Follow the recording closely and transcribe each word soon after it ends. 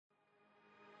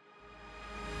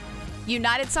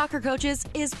United Soccer Coaches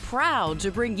is proud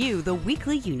to bring you the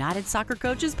weekly United Soccer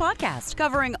Coaches podcast,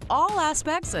 covering all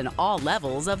aspects and all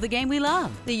levels of the game we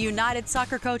love. The United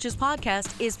Soccer Coaches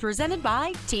podcast is presented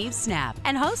by Team Snap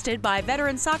and hosted by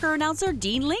veteran soccer announcer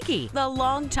Dean Linke, the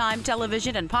longtime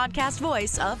television and podcast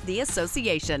voice of the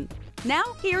association. Now,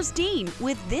 here's Dean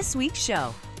with this week's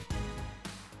show.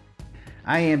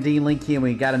 I am Dean Linke, and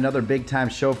we got another big-time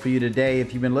show for you today.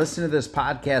 If you've been listening to this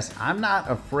podcast, I'm not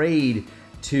afraid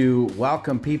to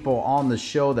welcome people on the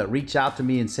show that reach out to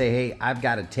me and say, hey, I've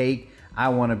got a take. I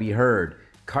want to be heard.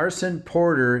 Carson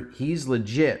Porter, he's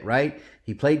legit, right?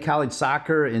 He played college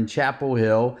soccer in Chapel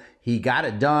Hill. He got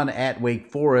it done at Wake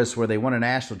Forest, where they won a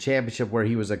national championship where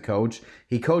he was a coach.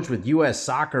 He coached with U.S.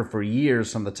 Soccer for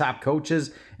years, some of the top coaches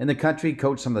in the country,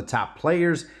 coached some of the top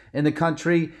players in the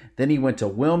country. Then he went to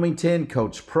Wilmington,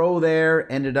 coached pro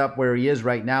there, ended up where he is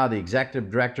right now, the executive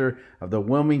director of the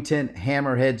Wilmington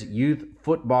Hammerheads Youth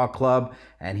Football Club.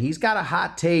 And he's got a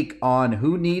hot take on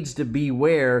who needs to be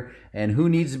where and who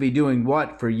needs to be doing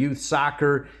what for youth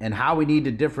soccer, and how we need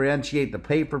to differentiate the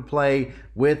pay-for-play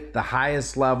with the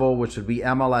highest level, which would be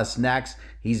MLS Next.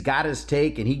 He's got his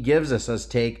take, and he gives us his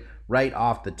take right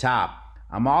off the top.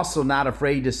 I'm also not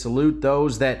afraid to salute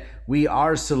those that we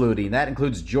are saluting. That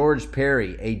includes George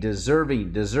Perry, a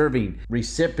deserving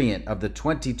recipient of the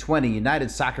 2020 United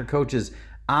Soccer Coaches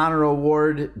Honor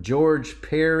Award. George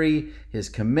Perry, his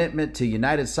commitment to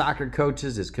United Soccer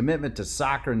Coaches, his commitment to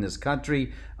soccer in this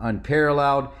country,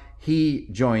 unparalleled. He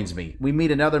joins me. We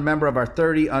meet another member of our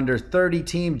 30 under 30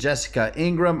 team, Jessica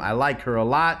Ingram. I like her a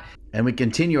lot. And we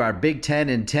continue our Big Ten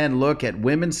in 10 look at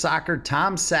women's soccer.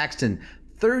 Tom Saxton,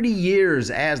 30 years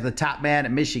as the top man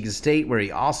at Michigan State, where he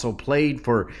also played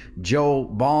for Joe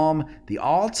Baum. The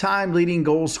all-time leading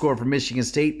goal scorer for Michigan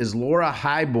State is Laura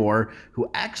Hybor,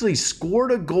 who actually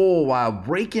scored a goal while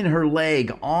breaking her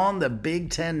leg on the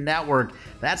Big Ten Network.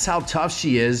 That's how tough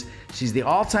she is. She's the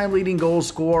all-time leading goal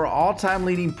scorer, all-time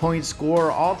leading point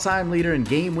scorer, all-time leader in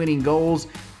game-winning goals.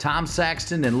 Tom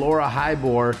Saxton and Laura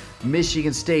Hybor,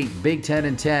 Michigan State, Big Ten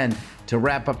in 10. To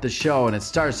wrap up the show, and it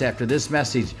starts after this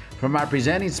message from our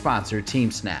presenting sponsor, Team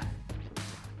Snap.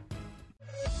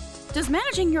 Does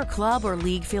managing your club or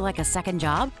league feel like a second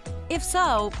job? If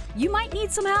so, you might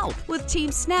need some help. With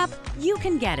Team Snap, you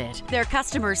can get it. Their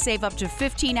customers save up to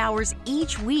 15 hours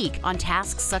each week on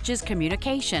tasks such as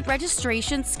communication,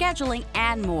 registration, scheduling,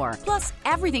 and more. Plus,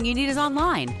 everything you need is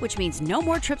online, which means no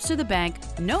more trips to the bank,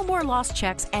 no more lost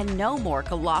checks, and no more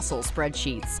colossal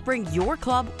spreadsheets. Bring your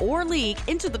club or league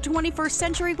into the 21st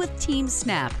century with Team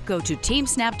Snap. Go to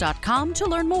teamsnap.com to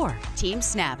learn more. Team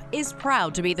Snap is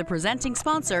proud to be the presenting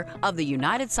sponsor of the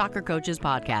United Soccer Coaches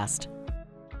podcast.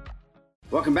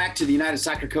 Welcome back to the United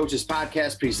Soccer Coaches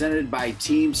podcast presented by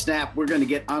Team Snap. We're going to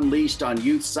get unleashed on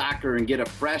youth soccer and get a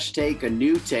fresh take, a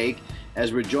new take,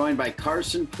 as we're joined by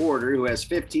Carson Porter, who has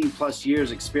 15 plus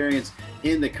years experience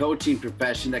in the coaching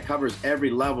profession that covers every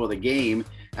level of the game.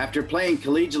 After playing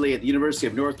collegiately at the University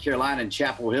of North Carolina in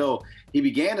Chapel Hill, he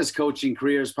began his coaching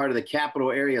career as part of the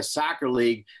Capital Area Soccer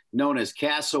League, known as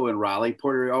CASO in Raleigh.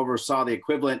 Porter oversaw the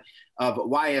equivalent of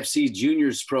YFC's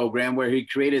juniors program, where he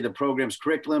created the program's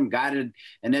curriculum, guided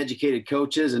and educated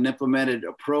coaches, and implemented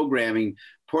programming.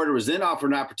 Porter was then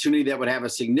offered an opportunity that would have a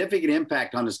significant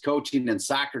impact on his coaching and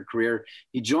soccer career.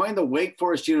 He joined the Wake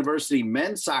Forest University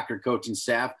men's soccer coaching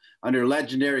staff under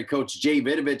legendary coach Jay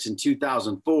Vidovich in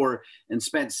 2004 and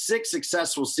spent 6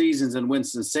 successful seasons in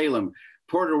Winston-Salem.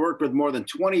 Porter worked with more than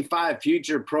 25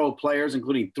 future pro players,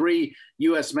 including 3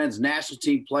 U.S. men's national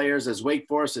team players, as Wake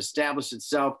Forest established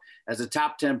itself as a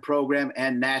top 10 program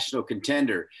and national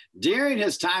contender. During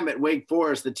his time at Wake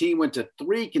Forest, the team went to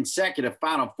 3 consecutive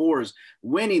Final Fours,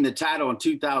 winning the title in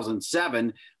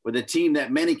 2007 with a team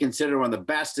that many consider one of the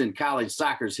best in college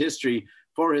soccer's history.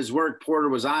 For his work, Porter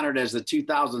was honored as the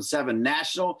 2007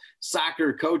 National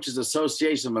Soccer Coaches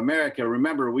Association of America.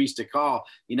 Remember, we used to call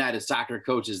United Soccer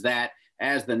Coaches that,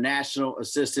 as the National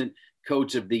Assistant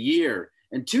Coach of the Year.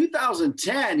 In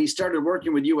 2010, he started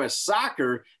working with U.S.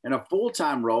 Soccer in a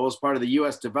full-time role as part of the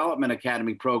U.S. Development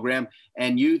Academy program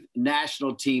and youth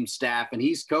national team staff. And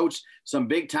he's coached some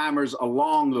big-timers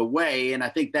along the way, and I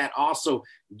think that also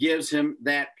gives him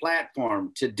that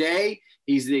platform. Today,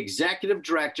 he's the executive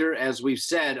director, as we've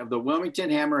said, of the Wilmington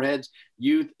Hammerheads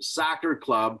Youth Soccer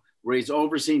Club, where he's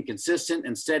overseeing consistent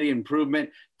and steady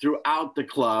improvement throughout the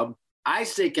club. I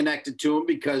stay connected to him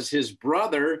because his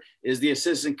brother is the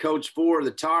assistant coach for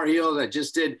the Tar Heels. I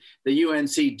just did the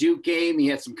UNC Duke game. He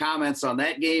had some comments on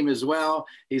that game as well.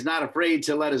 He's not afraid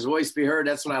to let his voice be heard.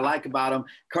 That's what I like about him.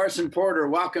 Carson Porter,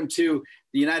 welcome to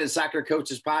the United Soccer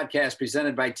Coaches podcast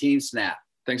presented by Team Snap.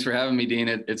 Thanks for having me, Dean.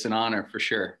 It's an honor for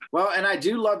sure. Well, and I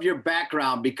do love your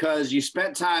background because you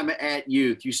spent time at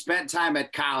youth. You spent time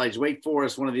at college. Wake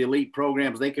Forest, one of the elite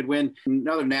programs. They could win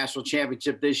another national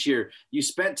championship this year. You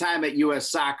spent time at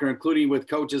U.S. Soccer, including with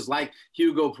coaches like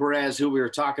Hugo Perez, who we were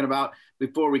talking about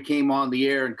before we came on the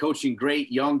air, and coaching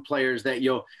great young players that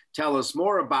you'll tell us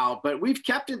more about. But we've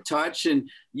kept in touch, and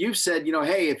you've said,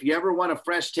 hey, if you ever want a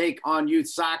fresh take on youth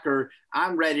soccer,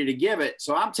 I'm ready to give it.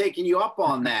 So I'm taking you up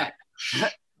on that.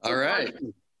 All right.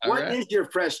 What is your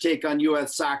fresh take on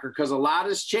U.S. soccer? Because a lot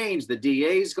has changed. The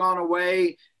DA's gone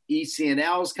away.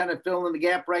 ECNL is kind of filling the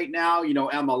gap right now.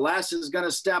 MLS is going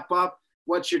to step up.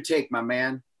 What's your take, my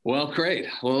man? Well, great.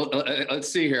 Well, let's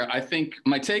see here. I think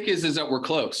my take is that we're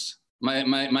close.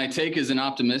 My take is an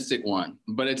optimistic one,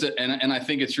 but and I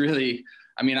think it's really,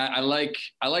 I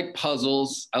like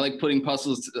puzzles. I like putting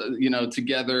puzzles,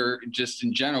 together just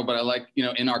in general, but I like,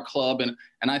 in our club. And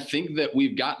I think that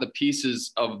we've got the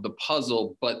pieces of the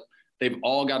puzzle, but they've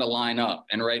all got to line up.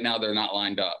 And right now they're not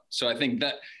lined up. So I think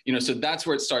that, so that's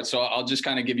where it starts. So I'll just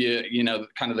kind of give you,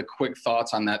 kind of the quick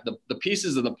thoughts on that. The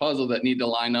pieces of the puzzle that need to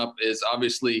line up is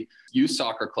obviously youth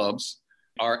soccer clubs,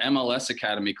 our MLS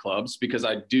Academy clubs, because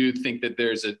I do think that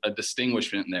there's a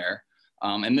distinguishment there.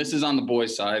 And this is on the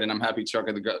boys' side, and I'm happy to talk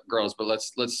to the girls, but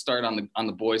let's start on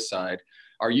the boys' side.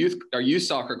 Our youth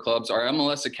soccer clubs, our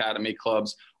MLS Academy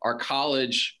clubs, our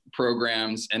college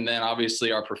programs, and then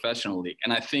obviously our professional league.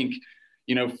 And I think,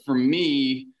 for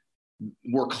me,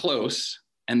 we're close,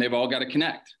 and they've all got to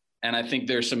connect. And I think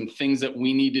there's some things that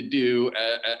we need to do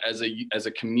as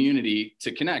a community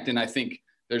to connect. And I think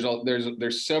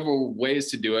there's several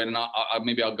ways to do it, and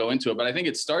maybe I'll go into it. But I think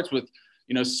it starts with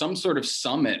some sort of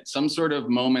summit, some sort of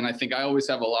moment. I think I always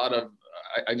have a lot of,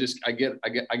 I get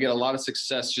a lot of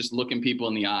success just looking people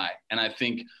in the eye. And I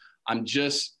think I'm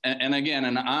just, and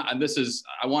again, I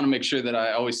want to make sure that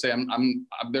I always say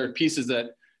there are pieces that,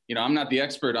 I'm not the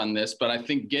expert on this, but I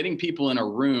think getting people in a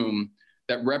room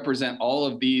that represent all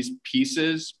of these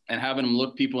pieces and having them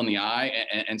look people in the eye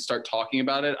and start talking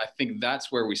about it, I think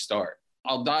that's where we start.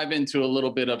 I'll dive into a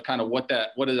little bit of kind of what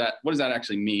does that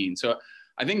actually mean? So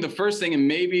I think the first thing, and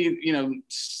maybe,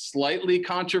 slightly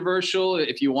controversial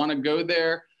if you want to go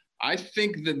there, I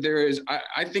think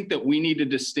that we need to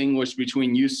distinguish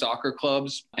between youth soccer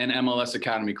clubs and MLS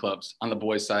Academy clubs on the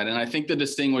boys' side. And I think the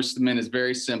distinguishment is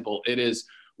very simple. It is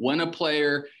when a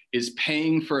player is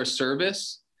paying for a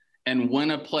service and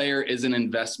when a player is an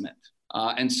investment.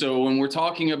 And so when we're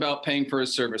talking about paying for a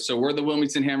service, so we're the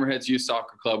Wilmington Hammerheads Youth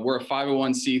Soccer Club. We're a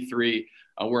 501c3.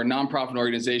 We're a nonprofit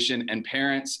organization, and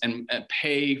parents and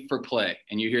pay for play.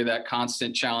 And you hear that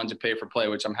constant challenge of pay for play,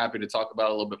 which I'm happy to talk about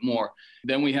a little bit more.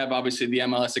 Then we have obviously the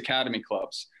MLS Academy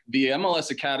clubs. The MLS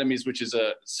Academies, which is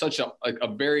such a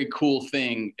very cool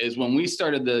thing, is when we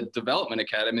started the Development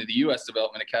Academy, the U.S.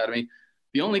 Development Academy,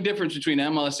 the only difference between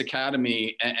MLS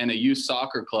Academy and a youth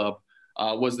soccer club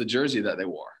was the jersey that they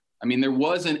wore. There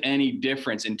wasn't any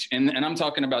difference. And I'm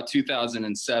talking about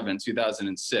 2007,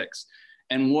 2006.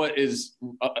 And what is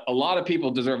a lot of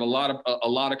people deserve a lot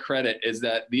of credit is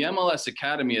that the MLS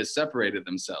Academy has separated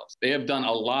themselves. They have done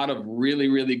a lot of really,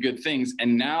 really good things.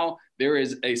 And now there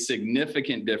is a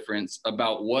significant difference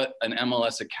about what an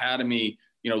MLS Academy,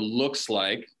 looks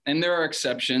like. And there are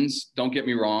exceptions, don't get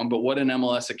me wrong, but what an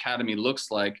MLS Academy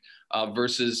looks like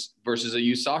versus a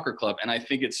youth soccer club. And I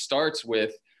think it starts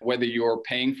with whether you're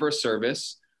paying for a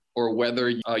service or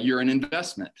whether you're an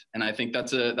investment. And I think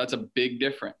that's a big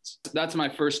difference. That's my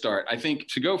first start. I think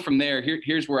to go from there,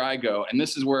 here's where I go. And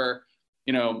this is where,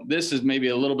 this is maybe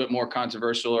a little bit more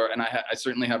controversial, and I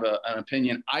certainly have an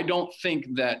opinion. I don't think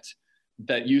that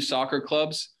youth soccer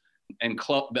clubs and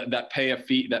that pay a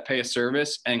fee, that pay a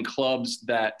service, and clubs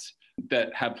that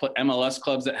have MLS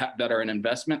clubs that are an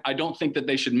investment, I don't think that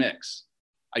they should mix.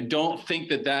 I don't think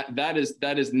that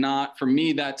is not, for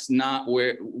me, that's not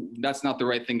the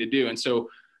right thing to do. And so,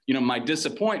 my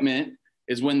disappointment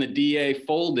is when the DA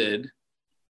folded,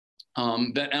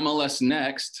 that MLS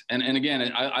Next, and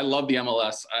again, I love the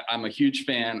MLS. I'm a huge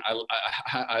fan.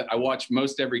 I watch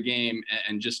most every game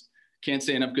and just can't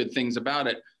say enough good things about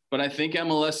it. But I think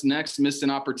MLS Next missed an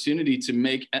opportunity to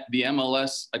make the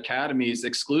MLS Academies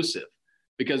exclusive,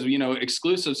 because,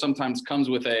 exclusive sometimes comes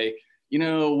with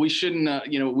we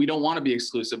shouldn't, we don't want to be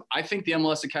exclusive. I think the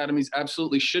MLS Academies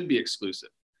absolutely should be exclusive.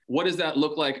 What does that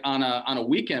look like on a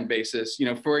weekend basis?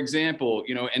 For example,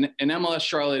 and MLS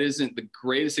Charlotte isn't the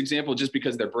greatest example just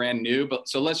because they're brand new, but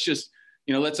so let's just,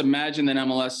 let's imagine that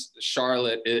MLS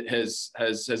Charlotte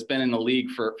has been in the league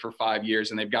for 5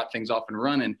 years and they've got things off and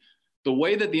running. The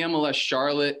way that the MLS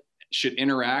Charlotte should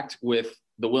interact with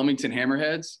the Wilmington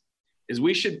Hammerheads is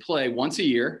we should play once a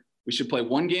year. We should play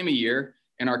one game a year.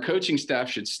 and our coaching staff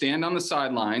should stand on the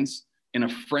sidelines in a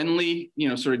friendly,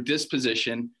 sort of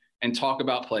disposition and talk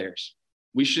about players.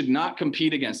 We should not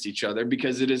compete against each other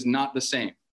because it is not the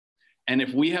same. And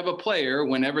if we have a player,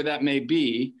 whenever that may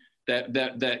be,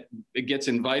 that it gets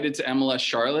invited to MLS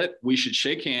Charlotte, we should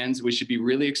shake hands. We should be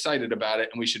really excited about it,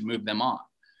 and we should move them on.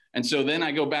 And so then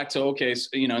I go back to, okay, so,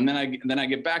 and then I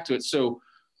get back to it. So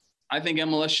I think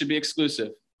MLS should be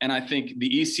exclusive. And I think the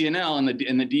ECNL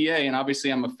and the DA, and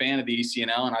obviously I'm a fan of the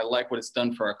ECNL and I like what it's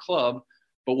done for our club,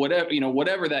 but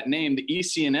whatever that name, the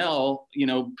ECNL,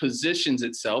 positions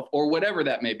itself, or whatever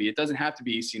that may be. It doesn't have to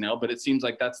be ECNL, but it seems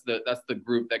like that's the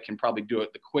group that can probably do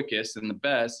it the quickest and the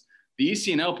best. The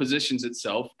ECNL positions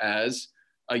itself as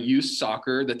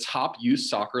the top youth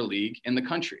soccer league in the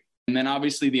country. And then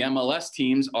obviously the MLS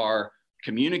teams are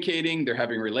communicating, they're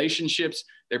having relationships,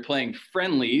 they're playing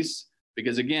friendlies,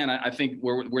 because again, I think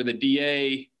where the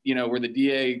DA, where the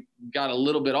DA got a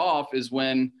little bit off is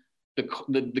when the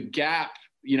gap,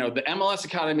 the MLS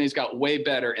academies got way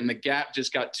better and the gap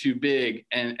just got too big.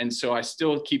 And so I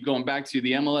still keep going back to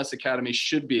the MLS academy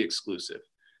should be exclusive.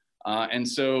 And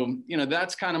so,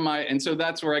 that's kind of and so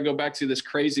that's where I go back to this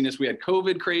craziness. We had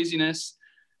COVID craziness,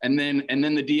 and then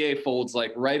the DA folds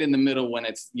like right in the middle when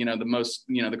it's, the most,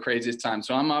 the craziest time.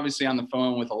 So I'm obviously on the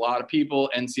phone with a lot of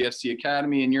people, NCFC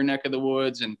Academy in your neck of the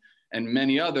woods and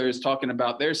many others talking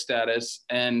about their status.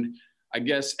 And I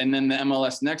guess, and then the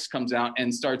MLS Next comes out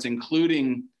and starts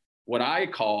including what I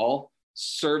call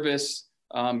service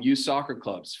youth soccer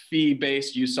clubs,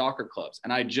 fee-based youth soccer clubs.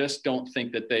 And I just don't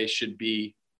think that they should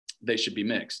be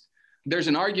mixed. There's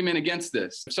an argument against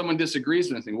this. If someone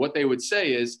disagrees with me, what they would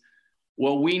say is,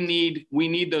 well, we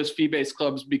need those fee-based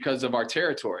clubs because of our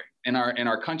territory in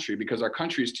our country, because our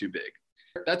country is too big.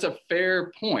 That's a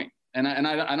fair point. And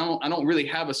I don't really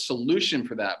have a solution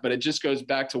for that, but it just goes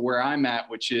back to where I'm at,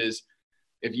 which is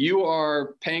if you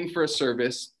are paying for a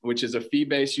service, which is a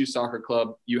fee-based youth soccer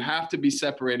club, you have to be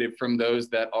separated from those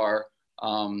that are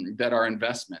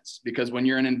investments, because when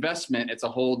you're an investment, it's a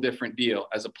whole different deal.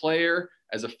 As a player,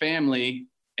 as a family,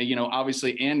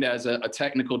 obviously, and as a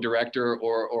technical director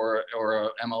or a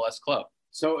MLS club.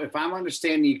 So if I'm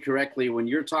understanding you correctly, when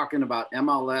you're talking about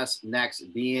MLS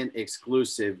Next being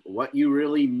exclusive, what you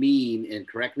really mean, and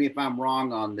correct me if I'm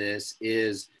wrong on this,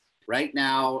 is right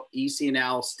now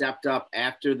ECNL stepped up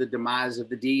after the demise of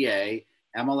the DA.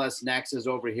 MLS Next is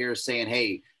over here saying,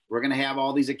 hey, we're going to have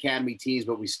all these academy teams,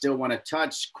 but we still want to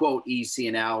touch, quote,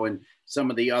 ECNL and some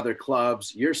of the other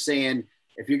clubs. You're saying,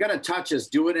 if you're going to touch us,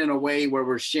 do it in a way where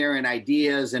we're sharing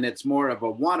ideas and it's more of a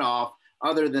one-off.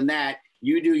 Other than that,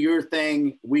 you do your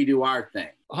thing, we do our thing.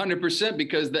 100%,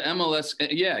 because the MLS,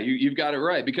 you've got it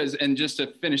right. Because, and just to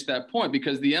finish that point,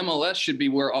 because the MLS should be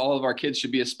where all of our kids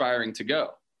should be aspiring to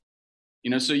go.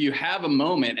 So you have a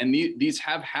moment, and these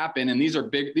have happened, and these are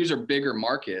bigger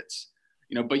markets.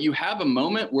 But you have a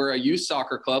moment where a youth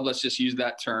soccer club, let's just use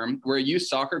that term, where a youth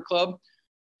soccer club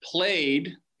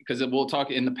played, because we'll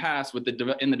talk in the past with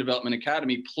in the Development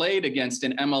Academy, played against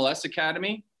an MLS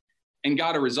academy and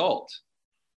got a result.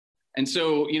 And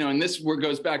so, and this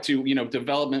goes back to,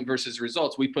 development versus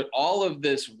results. We put all of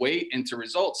this weight into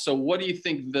results. So what do you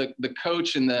think the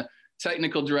coach and the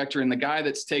technical director and the guy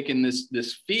that's taken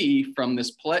this fee from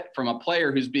from a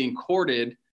player who's being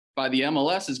courted by the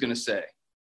MLS is going to say?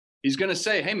 He's going to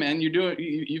say, hey man,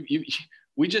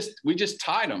 we just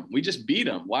tied them. We just beat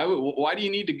them. Why do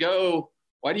you need to go?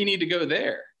 Why do you need to go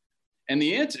there? And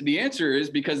the answer is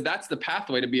because that's the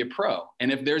pathway to be a pro.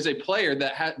 And if there's a player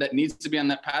that needs to be on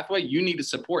that pathway, you need to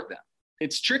support them.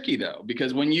 It's tricky though,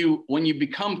 because when you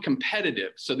become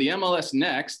competitive, so the MLS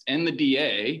Next and the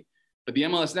DA, but the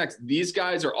MLS Next, these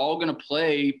guys are all going to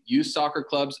play youth soccer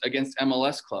clubs against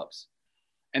MLS clubs.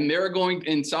 And there are going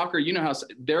in soccer, how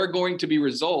there are going to be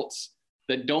results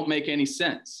that don't make any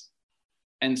sense.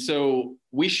 And so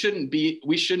we shouldn't be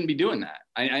doing that.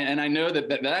 And I know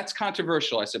that's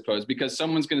controversial, I suppose, because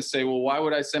someone's going to say, well, why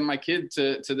would I send my kid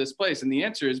to this place? And the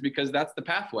answer is because that's the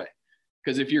pathway.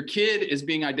 Because if your kid is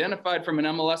being identified from an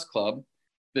MLS club,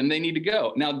 then they need to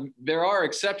go. Now, there are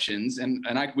exceptions, and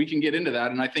we can get into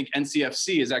that. And I think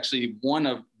NCFC is actually one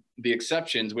of the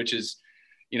exceptions, which is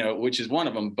one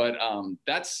of them. But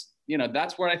that's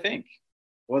what I think.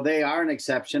 Well, they are an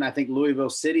exception. I think Louisville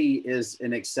City is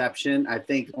an exception. I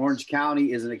think Orange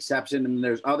County is an exception. And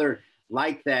there's other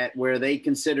like that where they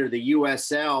consider the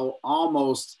USL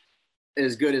almost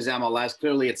as good as MLS.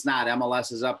 Clearly it's not.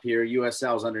 MLS is up here.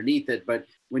 USL is underneath it. But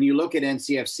when you look at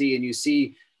NCFC and you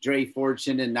see Dre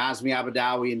Fortune and Nazmi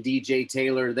Abadawi and DJ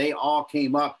Taylor, they all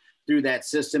came up through that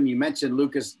system. You mentioned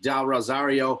Lucas Del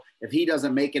Rosario. If he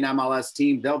doesn't make an MLS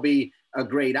team, they'll be a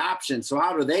great option. So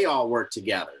how do they all work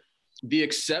together? the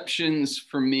exceptions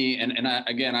for me, and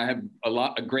I have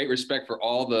a great respect for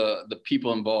all the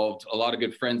people involved, a lot of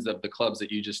good friends of the clubs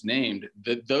that you just named.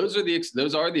 Those are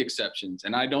the exceptions,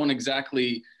 and I don't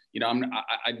exactly,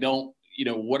 I don't,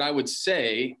 what I would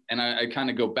say, and I kind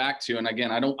of go back to, and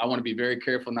again, I want to be very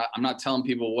careful. I'm not telling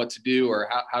people what to do or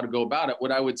how to go about it.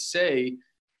 What I would say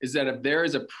is that if there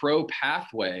is a pro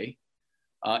pathway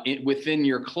within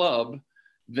your club,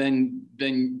 then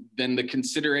the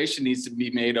consideration needs to be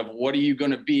made of what are you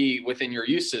going to be within your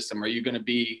youth system? Are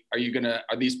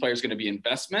these players going to be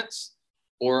investments,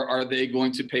 or are they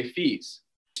going to pay fees?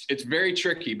 It's very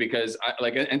tricky because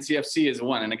like NCFC is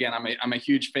one. And again, I'm a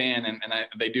huge fan, and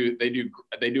they do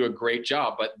a great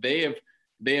job, but they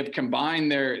have combined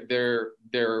their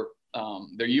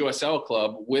USL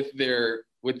club with their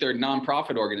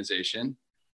nonprofit organization.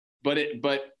 But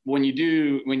when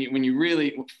you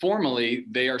really formally,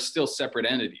 they are still separate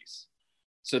entities.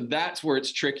 So that's where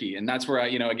it's tricky. And that's where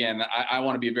I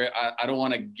want to be I don't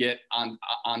want to get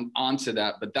onto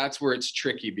that, but that's where it's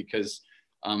tricky because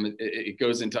it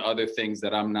goes into other things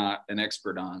that I'm not an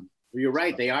expert on. Well, you're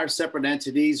right. They are separate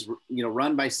entities,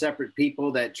 run by separate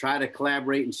people that try to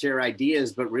collaborate and share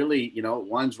ideas, but really,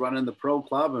 one's running the pro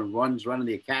club and one's running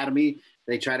the academy.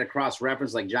 They try to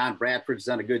cross-reference, like John Bradford's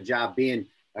done a good job being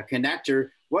a connector.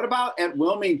 What about at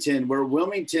Wilmington, where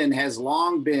Wilmington has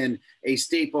long been a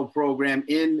staple program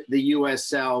in the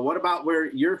USL? What about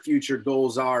where your future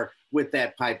goals are with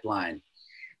that pipeline?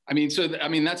 That's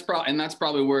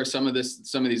probably where some of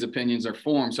these opinions are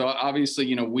formed. So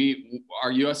obviously,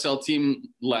 our USL team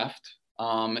left,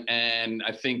 and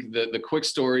I think the quick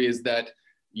story is that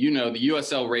the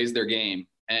USL raised their game,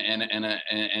 and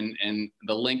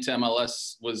the link to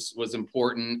MLS was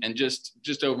important, and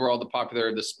just overall the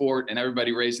popularity of the sport and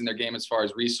everybody raising their game as far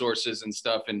as resources and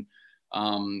stuff, and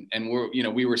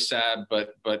we were sad,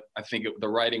 but I think the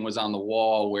writing was on the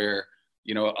wall where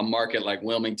a market like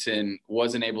Wilmington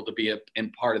wasn't able to be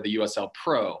in part of the USL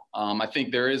Pro. I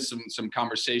think there is some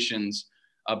conversations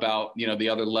about the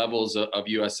other levels of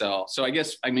USL. So I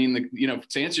guess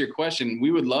to answer your question,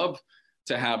 we would love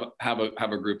to have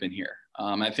a group in here.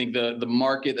 I think the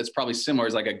market that's probably similar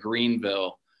is like a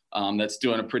Greenville that's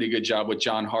doing a pretty good job with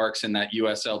John Harkes in that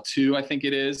USL 2, I think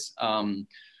it is.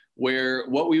 Where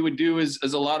what we would do is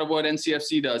a lot of what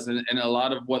NCFC does, and a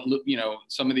lot of what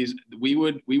some of these we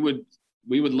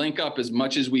would link up as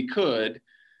much as we could.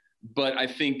 But I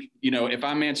think if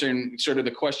I'm answering sort of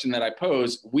the question that I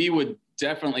posed, we would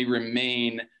definitely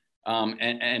remain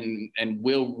and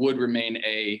would remain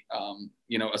a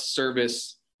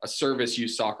service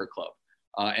youth soccer club,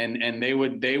 and they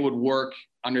would work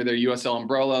under their USL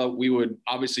umbrella. We would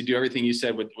obviously do everything you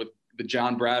said with the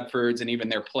John Bradfords and even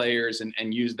their players,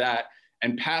 and use that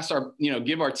and pass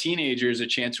give our teenagers a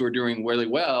chance who are doing really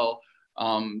well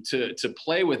to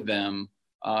play with them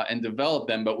and develop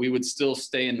them, but we would still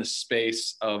stay in the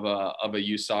space of a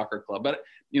youth soccer club. But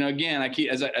again, I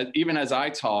keep even as I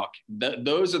talk,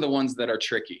 those are the ones that are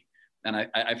tricky, and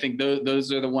I think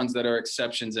those are the ones that are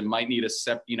exceptions and might need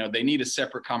they need a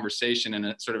separate conversation and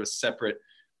a sort of a separate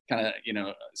kind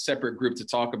of separate group to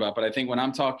talk about. But I think when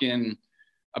I'm talking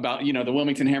about the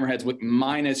Wilmington Hammerheads with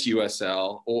minus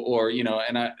USL or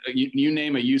and you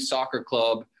name a youth soccer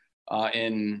club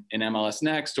in MLS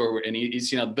Next or in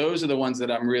ECL, those are the ones that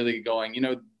I'm really going,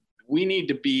 we need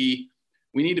to be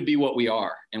what we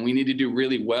are, and we need to do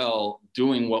really well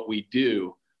doing what we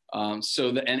do.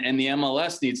 So the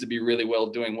MLS needs to be really well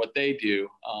doing what they do.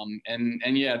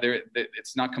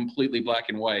 It's not completely black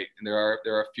and white, and there are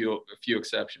a few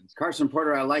exceptions. Carson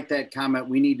Porter, I like that comment.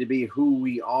 We need to be who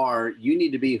we are. You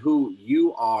need to be who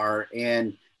you are.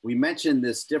 And we mentioned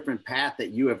this different path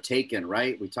that you have taken,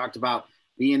 right? We talked about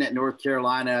being at North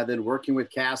Carolina, then working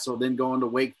with Castle, then going to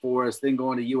Wake Forest, then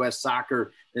going to U.S.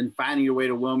 Soccer, then finding your way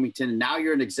to Wilmington. And now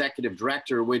you're an executive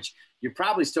director, which you're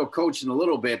probably still coaching a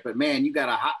little bit, but man, you got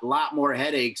a lot more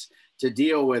headaches to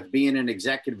deal with being an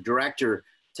executive director.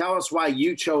 Tell us why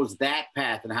you chose that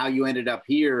path and how you ended up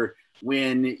here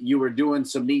when you were doing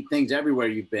some neat things everywhere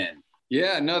you've been.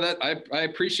 Yeah, no, I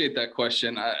appreciate that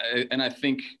question. I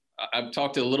think I've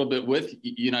talked a little bit with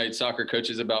United Soccer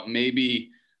coaches about maybe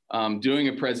doing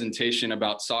a presentation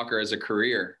about soccer as a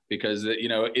career, because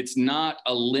it's not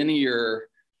a linear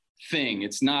thing.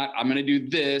 It's not, I'm going to do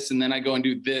this and then I go and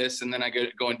do this and then I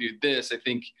go and do this. I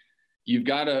think you've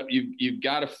got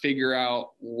to figure out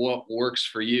what works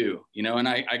for you, and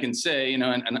I can say, and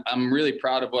I'm really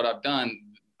proud of what I've done.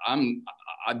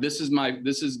 This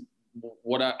is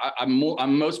what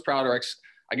I'm most proud of.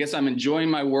 I guess I'm enjoying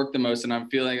my work the most, and I'm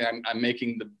feeling I'm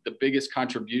making the biggest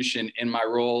contribution in my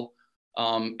role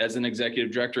as an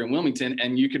executive director in Wilmington.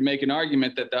 And you could make an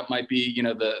argument that that might be,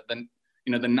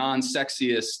 the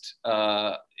non-sexiest,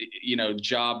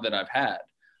 job that I've had.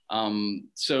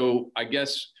 So I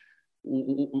guess,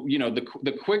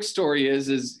 the quick story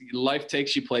is life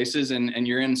takes you places, and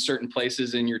you're in certain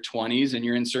places in your 20s, and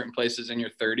you're in certain places in your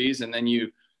 30s. And then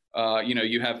you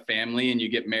have family and you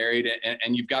get married,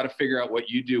 and you've got to figure out what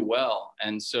you do well.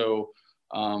 And so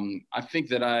I think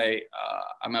that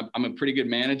I'm a pretty good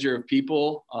manager of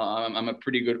people. I'm a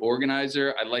pretty good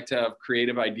organizer. I like to have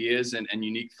creative ideas and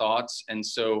unique thoughts. And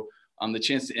so the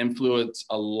chance to influence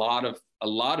a lot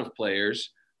of players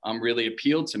really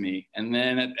appealed to me. And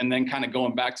then kind of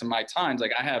going back to my times,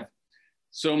 like I have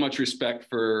so much respect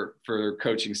for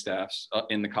coaching staffs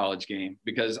in the college game,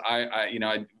 because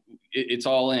it's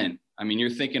all in. I mean, you're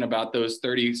thinking about those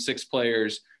 36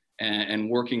 players and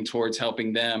working towards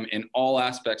helping them in all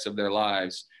aspects of their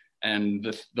lives.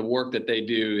 And the work that they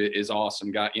do is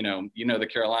awesome. Got, the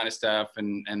Carolina staff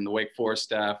and the Wake Forest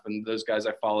staff and those guys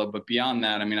I follow. But beyond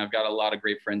that, I mean, I've got a lot of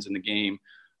great friends in the game.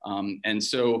 And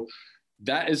so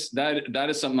that is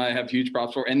something I have huge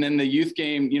props for. And then the youth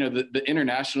game, the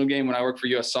international game, when I worked for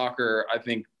US Soccer, I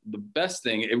think the best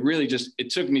thing, it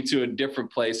took me to a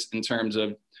different place in terms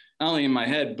of not only in my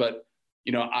head, but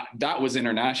that was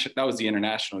international. That was the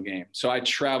international game. So I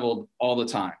traveled all the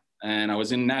time, and I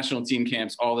was in national team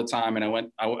camps all the time.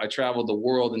 And I traveled the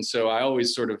world. And so I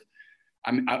always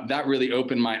that really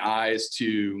opened my eyes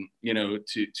to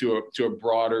a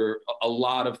broader, a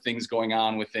lot of things going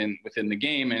on within the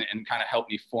game, and kind of helped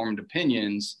me formed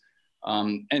opinions.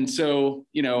 And so,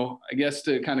 I guess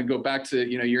to kind of go back to,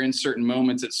 you're in certain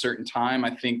moments at certain time.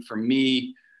 I think for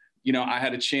me, I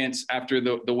had a chance after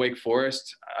the Wake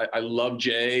Forest. I loved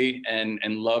Jay and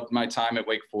loved my time at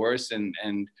Wake Forest. And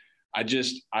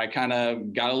I kind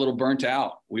of got a little burnt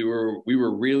out. We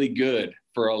were really good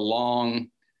for a long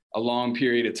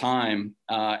period of time.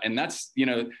 And that's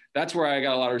where I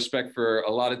got a lot of respect for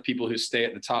a lot of people who stay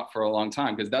at the top for a long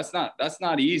time, because that's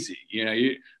not easy.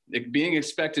 Being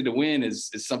expected to win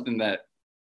is something that,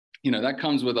 that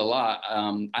comes with a lot.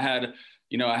 I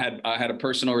had a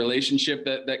personal relationship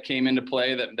that came into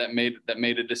play that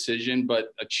made a decision,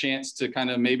 but a chance to kind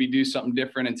of maybe do something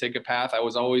different and take a path.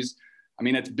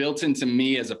 It's built into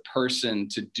me as a person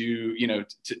to do,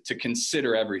 to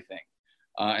consider everything.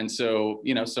 And so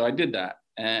I did that.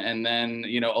 And then,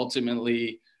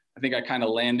 ultimately, I think I kind of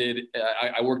landed,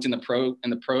 I worked in the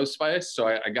pro space. So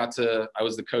I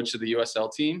was the coach of the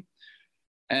USL team.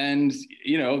 And,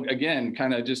 again,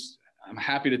 kind of just, I'm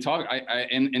happy to talk.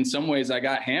 In some ways I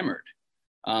got hammered,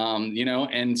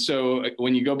 and so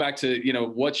when you go back to,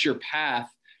 what's your path?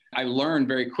 I learned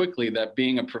very quickly that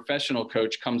being a professional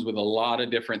coach comes with a lot of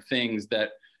different things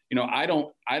that, I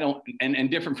don't,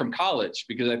 and different from college,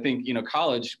 because I think,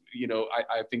 college,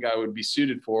 I think I would be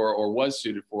suited for, or was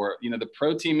suited for, the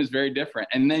pro team is very different.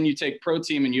 And then you take pro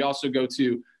team and you also go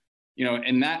to,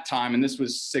 in that time, and this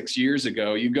was 6 years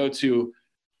ago, you go to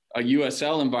a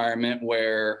USL environment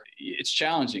where it's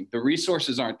challenging. The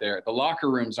resources aren't there. The locker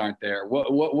rooms aren't there.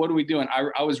 What are we doing?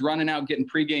 I was running out getting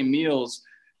pregame meals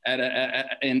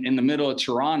in the middle of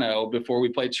Toronto before we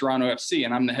played Toronto FC,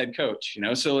 and I'm the head coach,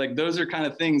 So like, those are kind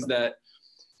of things that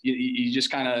you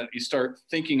just kind of, you start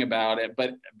thinking about it.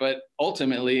 But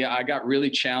ultimately I got really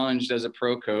challenged as a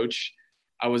pro coach.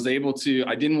 I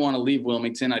didn't want to leave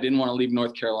Wilmington. I didn't want to leave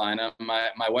North Carolina.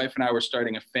 My wife and I were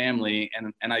starting a family,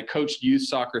 and I coached youth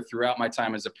soccer throughout my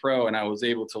time as a pro, and I was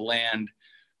able to land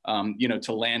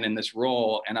in this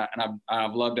role. And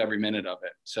I've loved every minute of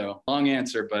it. So long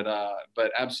answer, but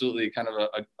absolutely kind of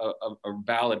a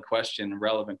valid question, a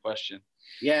relevant question.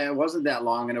 Yeah, it wasn't that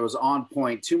long, and it was on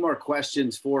point. 2 more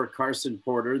questions for Carson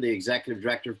Porter, the executive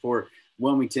director for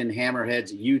Wilmington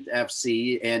Hammerheads Youth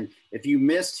FC. And if you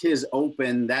missed his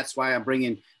open, that's why I'm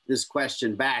bringing this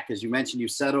question back. As you mentioned, you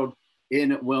settled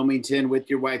in Wilmington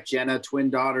with your wife, Jenna, twin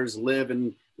daughters, Liv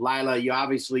and Lila. You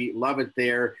obviously love it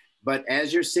there. But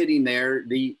as you're sitting there,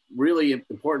 the really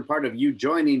important part of you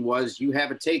joining was you have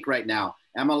a take right now.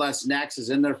 MLS Next is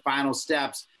in their final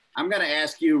steps. I'm going to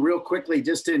ask you real quickly,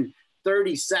 just in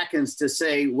 30 seconds, to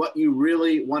say what you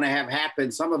really want to have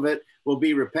happen. Some of it will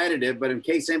be repetitive, but in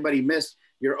case anybody missed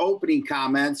your opening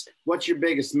comments, what's your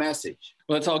biggest message?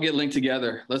 Well, let's all get linked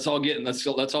together. Let's all get in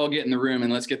the room,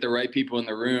 and let's get the right people in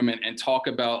the room and talk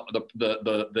about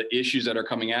the issues that are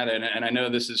coming at it. And I know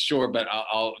this is short, but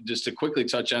I'll just to quickly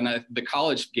touch on that. The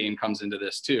college game comes into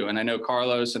this too. And I know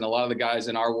Carlos and a lot of the guys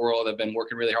in our world have been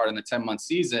working really hard on the 10-month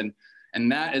season.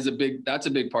 And that's a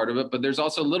big part of it. But there's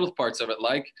also little parts of it,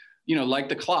 like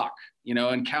the clock,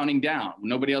 and counting down.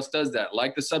 Nobody else does that.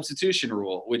 Like the substitution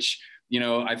rule, which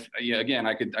again,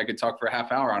 I could talk for a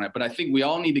half hour on it, but I think we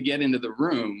all need to get into the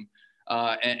room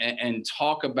and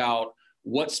talk about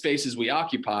what spaces we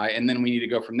occupy, and then we need to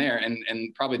go from there.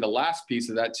 And probably the last piece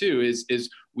of that too is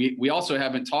we also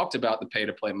haven't talked about the pay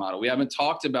to play model. We haven't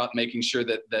talked about making sure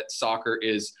that soccer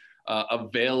is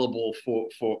available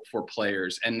for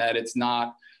players, and that it's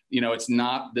not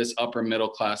this upper middle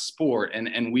class sport.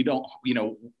 And we don't,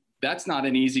 that's not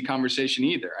an easy conversation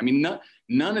either. I mean,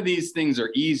 none of these things are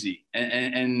easy,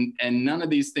 and none of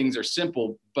these things are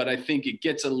simple, but I think it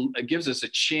gives us a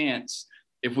chance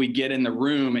if we get in the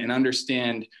room and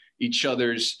understand each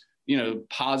other's,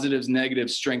 positives,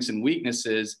 negatives, strengths, and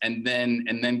weaknesses, and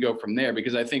then go from there.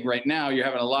 Because I think right now you're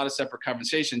having a lot of separate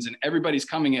conversations, and everybody's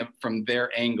coming in from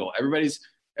their angle. Everybody's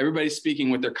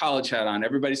speaking with their college hat on.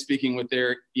 Everybody's speaking with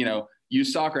their, youth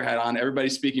soccer hat on.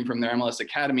 Everybody's speaking from their MLS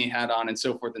Academy hat on, and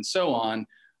so forth and so on.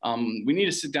 We need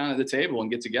to sit down at the table and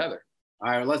get together. All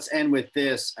right, let's end with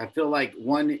this. I feel like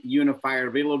one unifier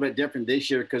will be a little bit different this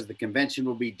year because the convention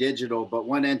will be digital, but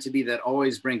one entity that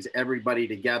always brings everybody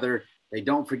together. They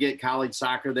don't forget college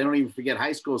soccer. They don't even forget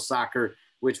high school soccer,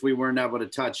 which we weren't able to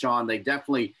touch on. They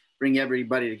definitely bring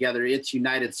everybody together. It's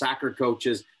United Soccer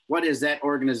Coaches. What has that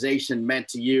organization meant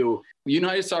to you?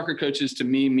 United Soccer Coaches to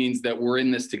me means that we're in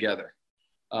this together.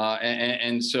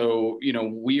 And so,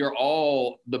 we are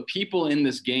all, the people in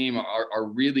this game are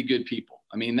really good people.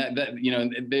 I mean,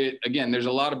 again, there's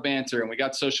a lot of banter, and we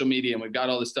got social media and we've got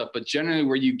all this stuff, but generally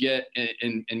where you get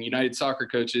in United Soccer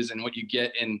Coaches and what you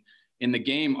get in the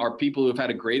game are people who've had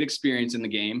a great experience in the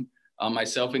game,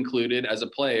 myself included as a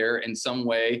player in some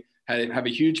way, have a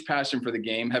huge passion for the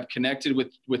game, have connected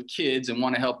with kids and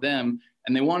want to help them.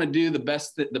 And they want to do the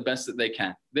best that they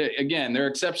can. Again, there are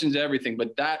exceptions to everything,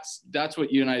 but that's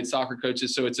what United Soccer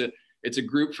Coaches. So it's a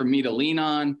group for me to lean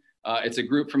on. It's a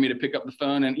group for me to pick up the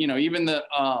phone, and even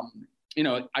I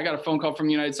got a phone call from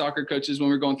United Soccer Coaches when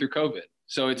we were going through COVID.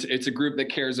 So it's a group that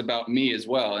cares about me as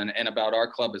well, and about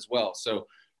our club as well. So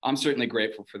I'm certainly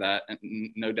grateful for that,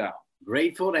 no doubt.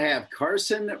 Grateful to have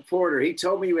Carson Porter. He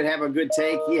told me he would have a good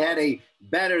take. He had a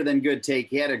better than good take.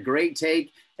 He had a great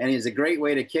take, and it's a great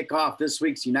way to kick off this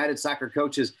week's United Soccer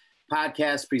Coaches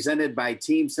podcast presented by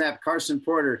Team Snap. Carson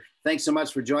Porter, thanks so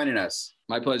much for joining us.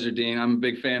 My pleasure, Dean. I'm a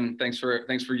big fan. Thanks for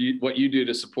what you do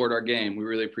to support our game. We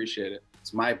really appreciate it.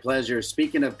 It's my pleasure.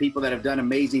 Speaking of people that have done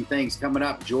amazing things, coming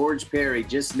up, George Perry,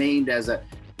 just named as a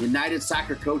United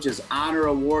Soccer Coaches Honor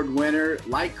Award winner.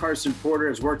 Like Carson Porter,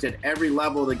 has worked at every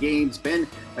level of the game. He's been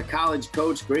a college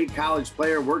coach, great college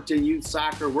player, worked in youth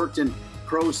soccer, worked in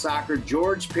pro soccer.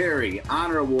 George Perry,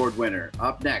 Honor Award winner,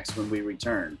 up next when we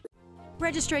return.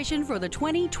 Registration for the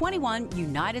 2021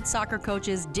 United Soccer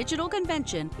Coaches Digital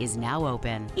Convention is now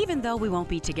open. Even though we won't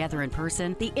be together in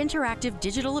person, the interactive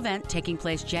digital event taking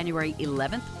place January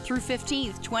 11th through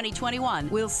 15th, 2021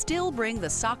 will still bring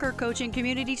the soccer coaching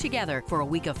community together for a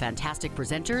week of fantastic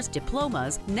presenters,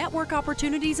 diplomas, network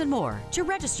opportunities, and more. To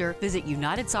register, visit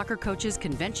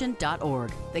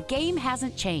UnitedSoccerCoachesConvention.org. The game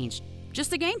hasn't changed, just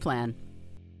the game plan.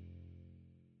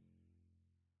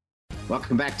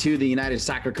 Welcome back to the United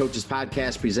Soccer Coaches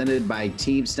podcast presented by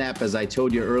Team Snap. As I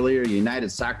told you earlier,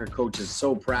 United Soccer Coaches is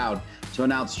so proud to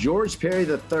announce George Perry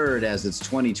III as its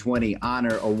 2020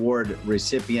 Honor Award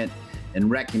recipient in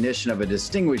recognition of a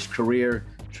distinguished career,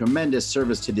 tremendous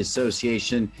service to the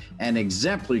association, and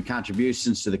exemplary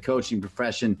contributions to the coaching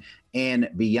profession and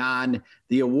beyond.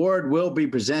 The award will be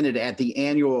presented at the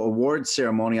annual award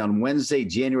ceremony on Wednesday,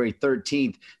 January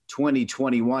 13th,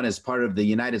 2021 as part of the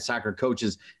United Soccer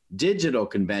Coaches Digital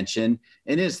Convention.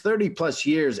 In his 30-plus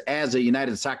years as a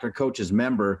United Soccer Coaches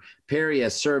member, Perry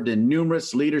has served in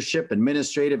numerous leadership,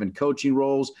 administrative, and coaching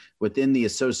roles within the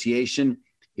association.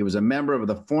 He was a member of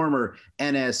the former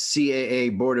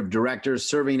NSCAA Board of Directors,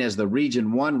 serving as the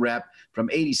Region 1 rep from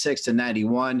 86 to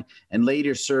 91, and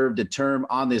later served a term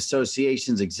on the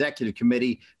association's executive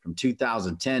committee from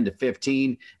 2010 to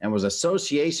 15, and was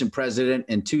association president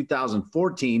in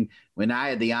 2014 when I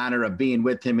had the honor of being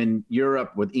with him in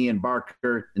Europe with Ian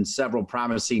Barker and several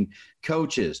promising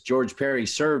coaches. George Perry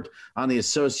served on the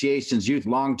association's Youth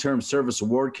Long-Term Service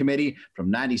Award Committee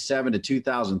from 97 to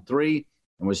 2003,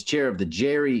 and was chair of the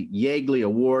Jerry Yeagley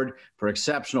Award for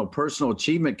Exceptional Personal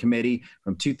Achievement Committee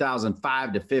from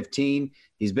 2005 to 15.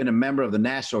 He's been a member of the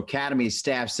National Academy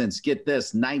staff since, get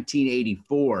this,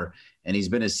 1984. And he's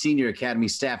been a senior academy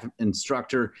staff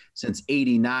instructor since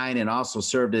 89, and also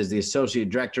served as the associate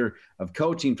director of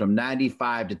coaching from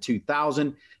 95 to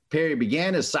 2000. Perry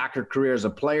began his soccer career as a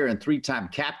player and three-time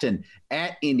captain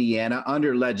at Indiana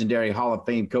under legendary Hall of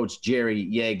Fame coach Jerry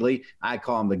Yeagley. I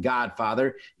call him the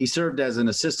Godfather. He served as an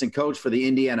assistant coach for the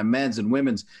Indiana men's and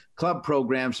women's club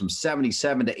programs from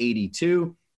 77 to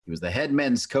 82. He was the head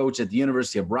men's coach at the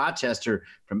University of Rochester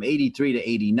from 83 to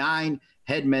 89,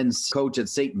 head men's coach at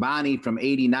St. Bonnie from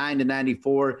 89 to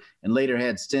 94, and later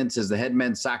had stints as the head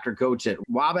men's soccer coach at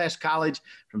Wabash College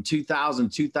from 2000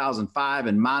 to 2005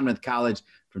 and Monmouth College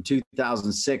from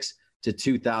 2006 to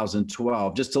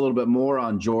 2012. Just a little bit more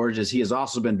on George, as he has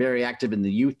also been very active in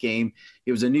the youth game.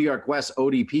 He was a New York West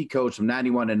ODP coach from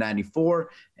 91 to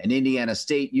 94, an Indiana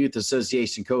State Youth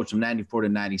Association coach from 94 to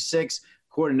 96,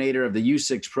 coordinator of the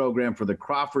U6 program for the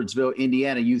Crawfordsville,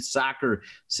 Indiana youth soccer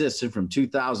system from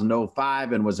 2000 to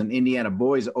 05, and was an Indiana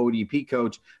boys ODP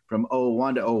coach from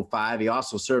 01 to 05. He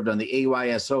also served on the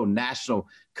AYSO National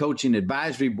Coaching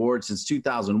Advisory Board since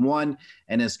 2001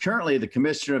 and is currently the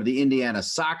commissioner of the Indiana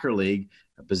Soccer League,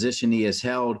 a position he has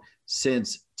held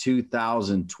since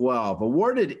 2012.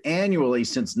 Awarded annually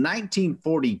since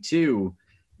 1942,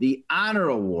 the Honor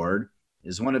Award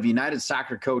is one of United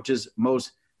Soccer Coach's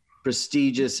most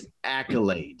prestigious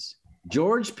accolades.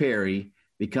 George Perry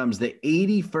becomes the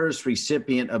 81st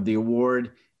recipient of the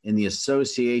award in the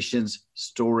association's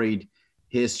storied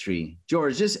history.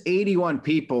 George, just 81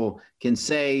 people can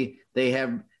say they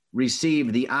have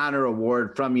received the Honor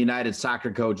Award from United Soccer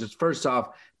Coaches. First off,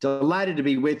 delighted to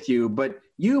be with you, but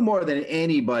you more than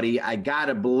anybody, I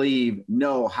gotta believe,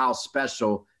 know how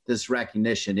special this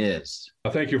recognition is.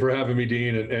 Thank you for having me,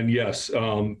 Dean. And yes,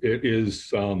 it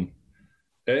is.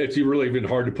 It's really been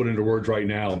hard to put into words right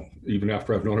now, even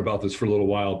after I've known about this for a little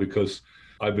while, because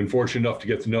I've been fortunate enough to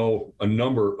get to know a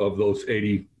number of those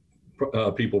 80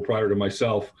 people prior to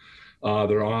myself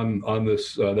that are on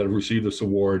this, that have received this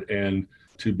award, and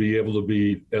to be able to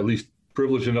be at least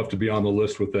privileged enough to be on the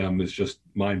list with them is just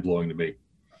mind-blowing to me.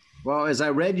 Well, as I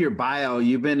read your bio,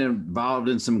 you've been involved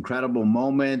in some incredible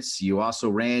moments. You also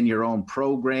ran your own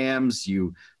programs.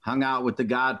 You hung out with the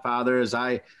Godfather, as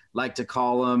I like to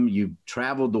call him. You've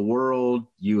traveled the world.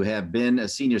 You have been a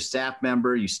senior staff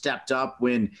member. You stepped up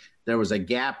when there was a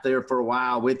gap there for a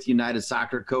while with United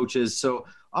Soccer Coaches. So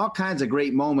all kinds of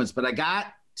great moments. But I got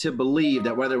to believe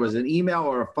that whether it was an email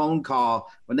or a phone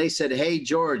call, when they said, "Hey,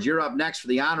 George, you're up next for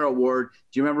the Honor Award,"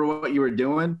 do you remember what you were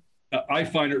doing? I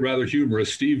find it rather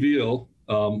humorous. Steve Veal,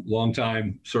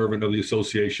 longtime servant of the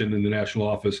association in the national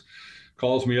office,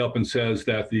 calls me up and says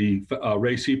that the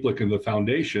Ray Seplick and the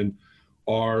foundation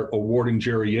are awarding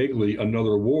Jerry Yeagley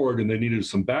another award, and they needed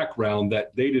some background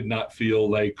that they did not feel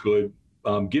they could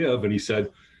give. And he said,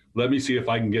 "Let me see if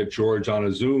I can get George on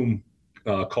a Zoom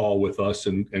call with us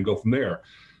and go from there."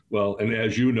 Well, and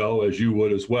as you know, as you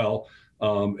would as well,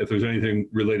 if there's anything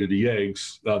related to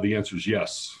Yeags, the answer is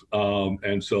yes.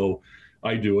 And so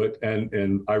I do it.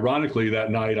 And ironically,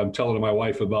 that night, I'm telling my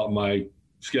wife about my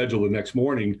schedule the next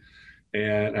morning,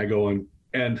 and I go,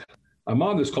 and I'm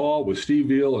on this call with Steve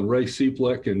Veal and Ray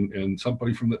Seplick and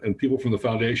somebody and people from the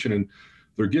foundation, and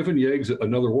they're giving Yeags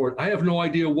another award. I have no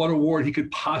idea what award he could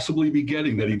possibly be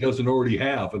getting that he doesn't already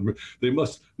have. And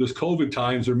this COVID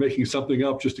times, they're making something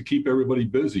up just to keep everybody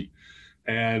busy.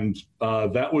 And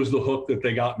that was the hook that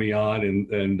they got me on.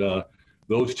 And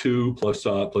those two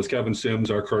plus Kevin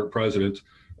Sims, our current president,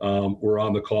 were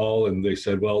on the call, and they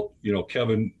said, "Well, you know,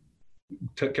 Kevin's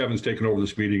taken over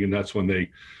this meeting," and that's when they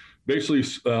basically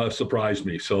surprised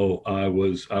me. So I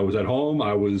was at home.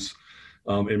 I was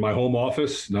in my home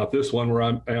office, not this one where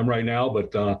I am right now,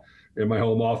 but in my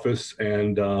home office,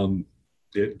 and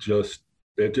it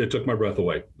took my breath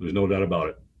away. There's no doubt about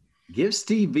it. Give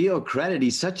Steve Veal credit.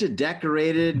 He's such a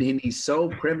decorated, and he's so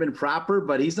prim and proper,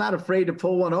 but he's not afraid to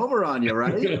pull one over on you,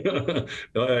 right?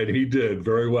 And he did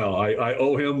very well. I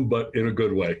owe him, but in a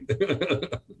good way.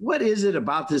 What is it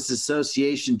about this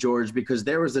association, George? Because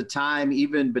there was a time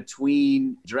even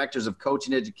between directors of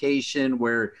coaching education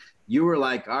where you were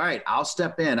like, "All right, I'll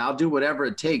step in. I'll do whatever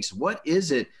it takes." What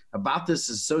is it about this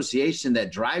association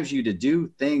that drives you to do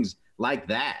things like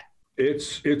that?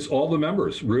 It's all the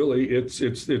members, really. It's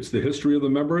the history of the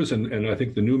members, and I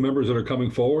think the new members that are coming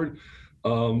forward.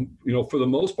 You know, for the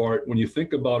most part, when you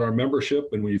think about our membership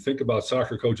and when you think about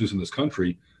soccer coaches in this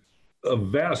country, a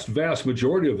vast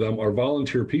majority of them are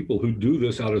volunteer people who do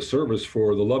this out of service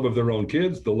for the love of their own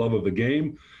kids, the love of the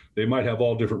game. They might have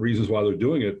all different reasons why they're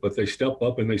doing it, but they step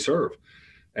up and they serve.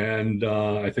 And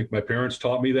I think my parents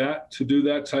taught me that, to do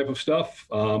that type of stuff.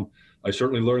 I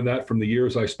certainly learned that from the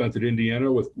years I spent at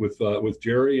Indiana with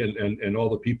Jerry and all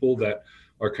the people that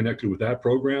are connected with that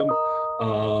program.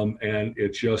 And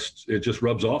it just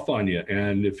rubs off on you,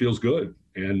 and it feels good.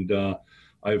 And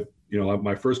I've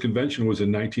my first convention was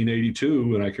in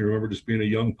 1982, and I can remember just being a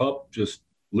young pup, just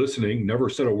listening, never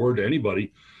said a word to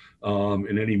anybody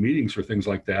in any meetings or things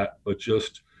like that, but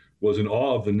just was in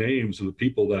awe of the names of the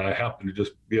people that I happened to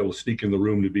just be able to sneak in the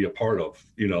room to be a part of,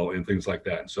 and things like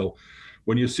that. And so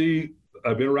when you see,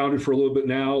 I've been around it for a little bit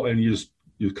now, and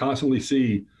you constantly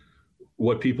see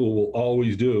what people will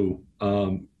always do.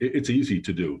 It's easy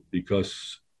to do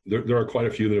because there are quite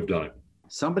a few that have done it.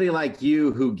 Somebody like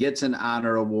you who gets an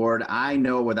honor award, I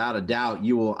know without a doubt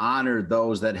you will honor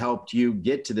those that helped you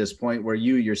get to this point where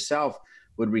you yourself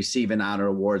would receive an honor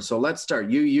award. So let's start.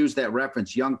 You use that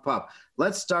reference, young pup.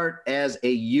 Let's start as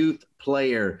a youth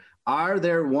player. Are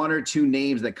there one or two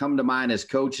names that come to mind as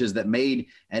coaches that made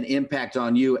an impact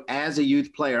on you as a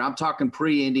youth player? I'm talking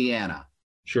pre-Indiana.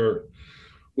 Sure.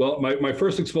 Well, my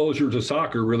first exposure to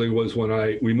soccer really was when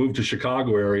we moved to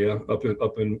Chicago area up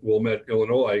in Wilmette,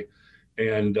 Illinois.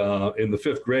 And in the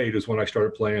 5th grade is when I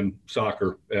started playing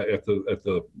soccer at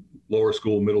the lower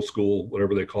school, middle school,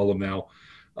 whatever they call them now,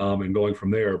 and going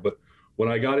from there. But when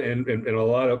I got in, and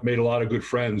made a lot of good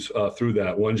friends through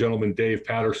that. One gentleman, Dave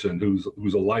Patterson,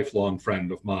 who's a lifelong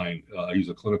friend of mine. He's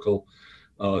a clinical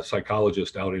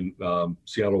psychologist out in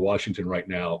Seattle, Washington right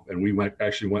now, and we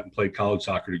actually went and played college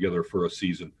soccer together for a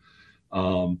season.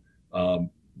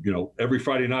 Every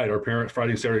Friday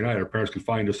and Saturday night, our parents could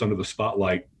find us under the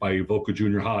spotlight by Avoca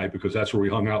Junior High because that's where we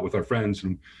hung out with our friends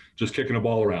and just kicking a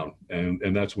ball around,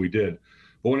 and that's what we did.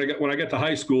 But when I got to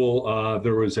high school,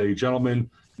 there was a gentleman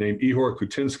named Ihor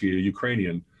Kutinsky, a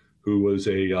Ukrainian, who was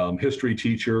a history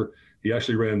teacher. He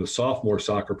actually ran the sophomore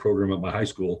soccer program at my high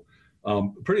school.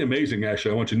 Pretty amazing,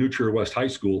 actually. I went to New Trier West High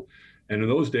School, and in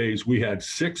those days, we had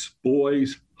 6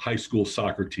 boys high school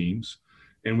soccer teams,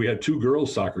 and we had 2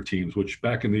 girls soccer teams, which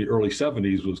back in the early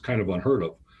 70s was kind of unheard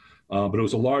of. But it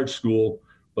was a large school.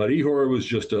 But Ihor was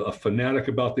just a fanatic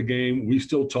about the game. We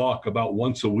still talk about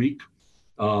once a week.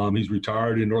 He's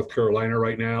retired in North Carolina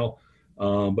right now.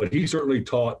 But he certainly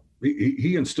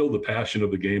he instilled the passion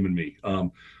of the game in me.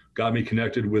 Got me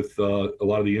connected with a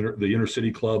lot of the inner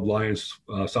city club, Lions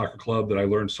Soccer Club, that I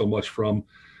learned so much from.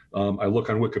 I look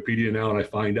on Wikipedia now and I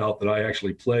find out that I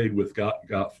actually played with got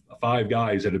 5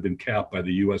 guys that had been capped by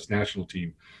the U.S. national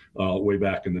team way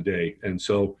back in the day. And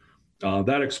so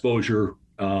that exposure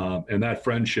and that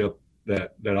friendship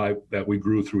that we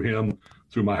grew through him,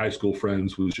 through my high school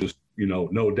friends, was just,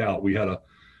 no doubt.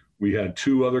 We had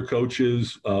 2 other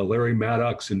coaches, Larry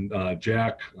Maddox and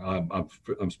Jack.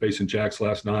 I'm spacing Jack's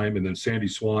last name, and then Sandy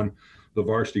Swan, the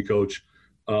varsity coach.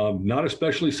 Not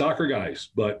especially soccer guys,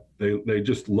 but they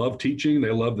just love teaching.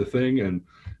 They love the thing, and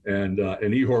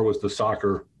Ihor was the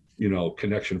soccer,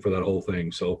 connection for that whole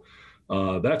thing. So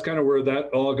that's kind of where that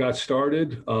all got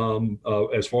started.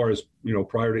 As far as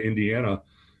prior to Indiana,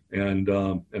 and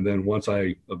then once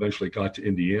I eventually got to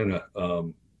Indiana,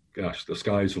 gosh, the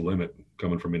sky's the limit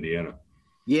coming from Indiana.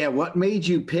 Yeah, what made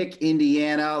you pick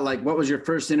Indiana? Like, what was your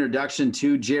first introduction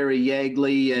to Jerry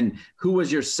Yeagley, and who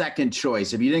was your second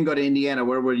choice? If you didn't go to Indiana,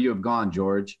 where would you have gone,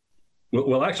 George?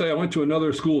 Well, actually, I went to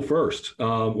another school first.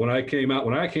 When I came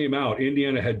out,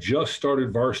 Indiana had just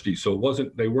started varsity, so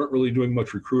they weren't really doing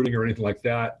much recruiting or anything like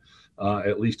that,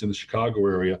 at least in the Chicago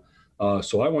area.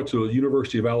 So I went to the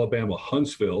University of Alabama,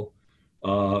 Huntsville.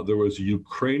 There was a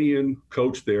Ukrainian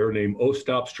coach there named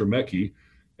Ostap Stremecki.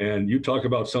 And you talk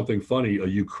about something funny, a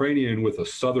Ukrainian with a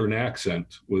Southern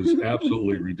accent was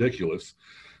absolutely ridiculous.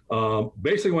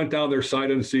 Basically went down there sight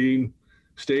unseen,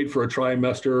 stayed for a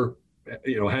trimester,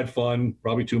 had fun,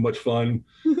 probably too much fun,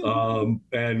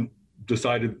 and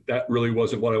decided that really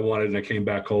wasn't what I wanted. And I came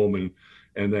back home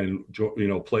and then,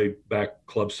 played back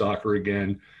club soccer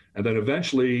again. And then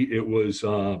eventually it was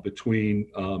between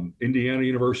Indiana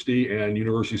University and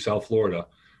University of South Florida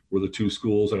were the 2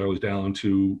 schools that I was down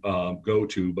to go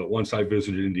to. But once I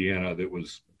visited Indiana, there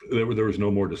was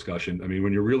no more discussion. I mean,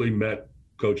 when you really met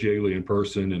Coach Yeagley in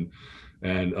person,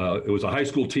 and it was a high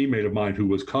school teammate of mine who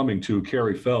was coming to,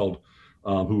 Kerry Feld,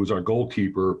 who was our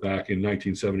goalkeeper back in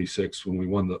 1976 when we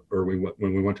went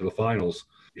to the finals.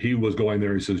 He was going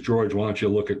there. He says, "George, why don't you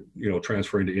look at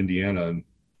transferring to Indiana?" And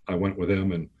I went with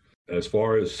him. And as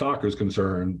far as soccer is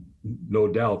concerned, no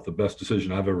doubt the best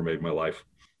decision I've ever made in my life.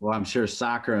 Well, I'm sure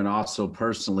soccer, and also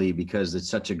personally, because it's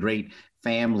such a great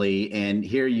family. And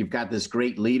here you've got this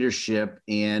great leadership.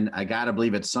 And I got to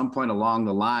believe at some point along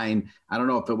the line, I don't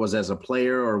know if it was as a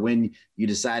player or when you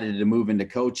decided to move into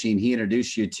coaching, he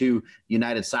introduced you to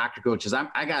United Soccer Coaches.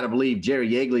 I got to believe Jerry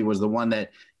Yeagley was the one that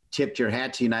tipped your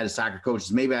hat to United Soccer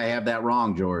Coaches. Maybe I have that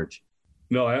wrong, George.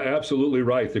 No, absolutely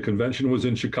right. The convention was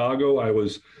in Chicago. I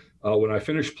was, when I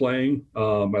finished playing,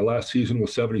 my last season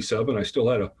was 77. I still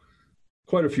had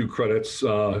quite a few credits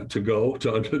to go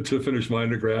to finish my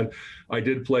undergrad. I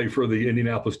did play for the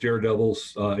Indianapolis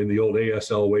Daredevils in the old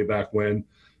ASL way back when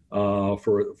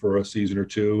for a season or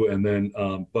two, and then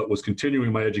but was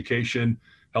continuing my education,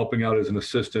 helping out as an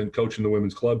assistant, coaching the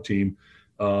women's club team.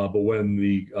 But when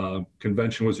the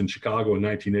convention was in Chicago in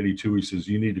 1982, he says,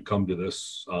 "You need to come to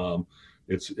this.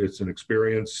 It's an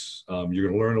experience. You're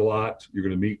going to learn a lot. You're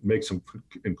going to make some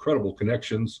incredible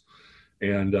connections."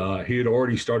 And he had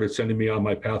already started sending me on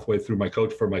my pathway through my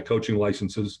coaching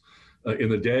licenses in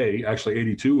the day. Actually,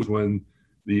 82 was when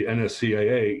the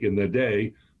NSCAA in the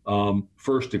day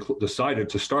first decided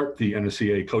to start the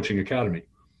NSCAA Coaching Academy.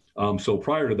 So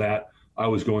prior to that, I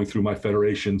was going through my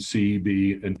Federation C,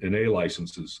 B, and A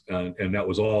licenses. And that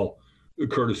was all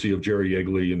courtesy of Jerry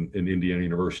Yeagley and Indiana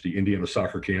University, Indiana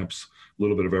soccer camps, a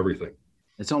little bit of everything.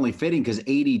 It's only fitting because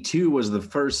 82 was the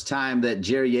first time that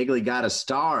Jerry Yeagley got a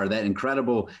star, that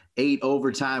incredible 8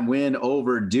 overtime win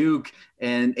over Duke.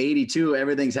 And 82,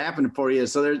 everything's happened for you.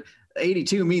 So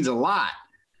 82 means a lot.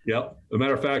 Yep. As a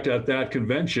matter of fact, at that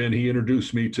convention, he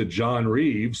introduced me to John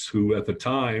Reeves, who at the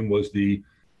time was the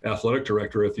athletic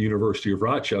director at the University of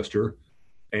Rochester.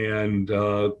 And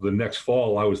the next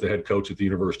fall, I was the head coach at the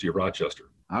University of Rochester.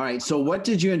 All right. So what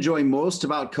did you enjoy most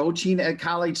about coaching at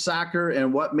college soccer,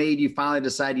 and what made you finally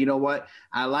decide, you know what,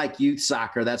 I like youth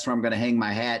soccer. That's where I'm going to hang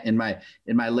my hat in my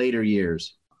later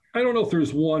years? I don't know if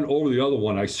there's one over the other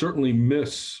one. I certainly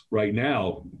miss right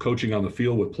now coaching on the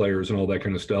field with players and all that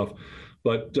kind of stuff.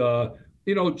 But,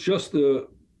 just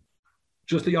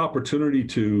the opportunity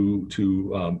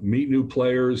to meet new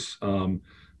players, to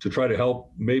try to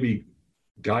help maybe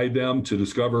guide them to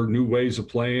discover new ways of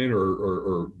playing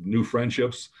or new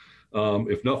friendships.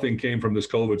 If nothing came from this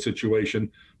COVID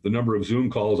situation, the number of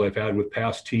Zoom calls I've had with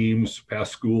past teams,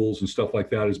 past schools and stuff like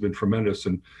that has been tremendous.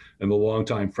 And the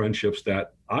longtime friendships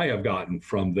that I have gotten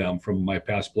from them, from my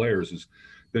past players, has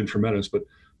been tremendous. But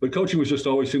coaching was just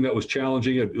always something that was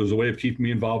challenging. It was a way of keeping me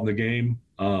involved in the game.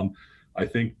 I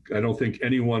don't think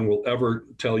anyone will ever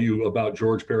tell you about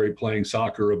George Perry playing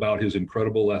soccer, about his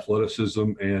incredible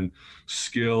athleticism and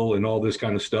skill and all this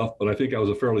kind of stuff. But I think I was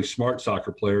a fairly smart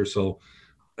soccer player.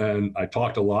 And I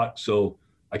talked a lot. So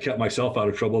I kept myself out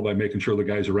of trouble by making sure the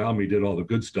guys around me did all the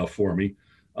good stuff for me.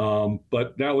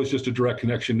 But that was just a direct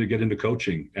connection to get into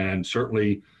coaching. And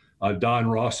certainly Don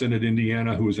Rawson at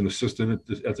Indiana, who was an assistant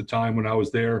at the time when I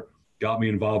was there, got me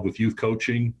involved with youth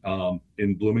coaching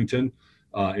in Bloomington.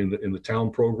 In the town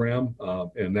program,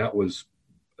 and that was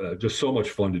just so much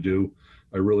fun to do.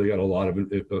 I really got a lot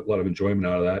of enjoyment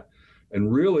out of that.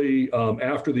 And really,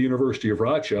 after the University of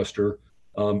Rochester,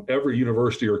 every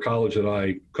university or college that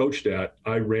I coached at,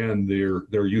 I ran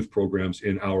their youth programs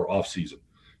in our off season.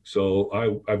 So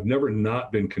I've never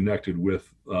not been connected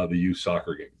with the youth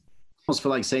soccer game. Almost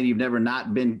feel like saying you've never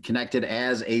not been connected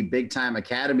as a big-time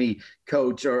academy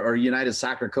coach or United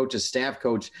Soccer Coaches staff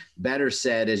coach. Better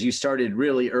said, as you started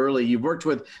really early. You've worked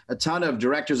with a ton of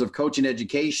directors of coaching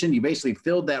education. You basically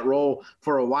filled that role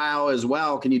for a while as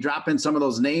well. Can you drop in some of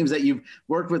those names that you've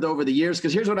worked with over the years?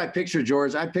 Because here's what I picture,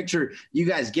 George. I picture you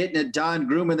guys getting it done,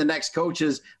 grooming the next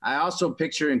coaches. I also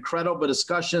picture incredible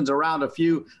discussions around a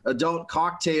few adult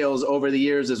cocktails over the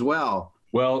years as well.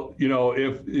 Well,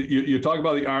 if you talk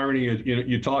about the irony,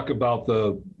 you talk about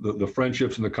the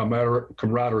friendships and the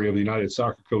camaraderie of the United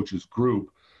Soccer Coaches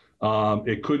group.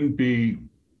 It couldn't be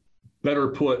better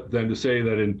put than to say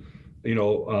that in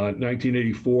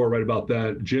 1984, right about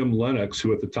that, Jim Lennox,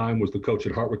 who at the time was the coach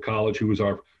at Hartwick College, who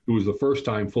was the first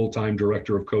time full-time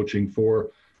director of coaching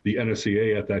for the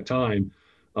NSCAA at that time,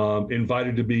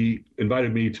 invited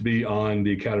me to be on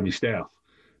the academy staff.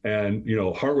 And,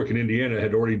 Hartwick and Indiana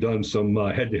had already done some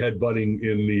head-to-head butting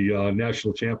in the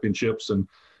national championships and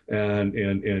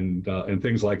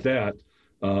things like that.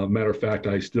 Matter of fact,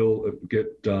 I still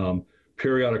get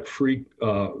periodic free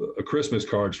Christmas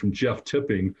cards from Jeff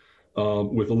Tipping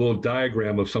with a little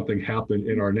diagram of something happened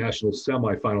in our national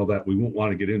semifinal that we won't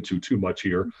want to get into too much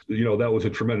here. That was a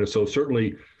tremendous. So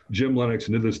certainly Jim Lennox,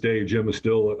 and to this day, Jim is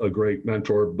still a great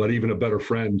mentor, but even a better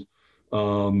friend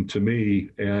to me,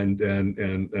 and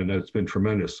it's been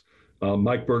tremendous.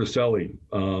 Mike Berticelli,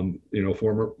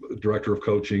 former director of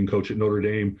coaching, coach at Notre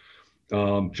Dame,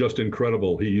 just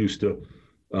incredible. He used to,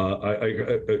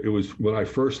 it was when I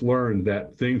first learned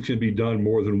that things can be done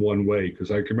more than one way, because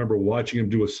I can remember watching him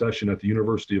do a session at the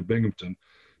University of Binghamton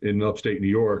in upstate New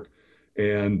York.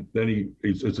 And then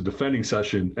it's a defending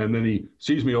session, and then he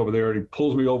sees me over there and he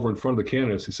pulls me over in front of the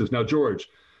candidates. He says, "Now, George,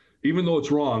 even though it's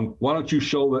wrong, why don't you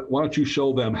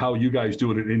show them how you guys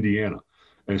do it in Indiana,"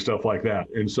 and stuff like that.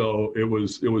 And so it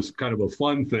was kind of a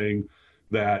fun thing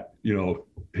that,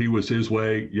 he was his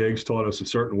way. Yeags taught us a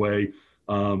certain way.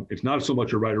 It's not so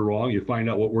much a right or wrong. You find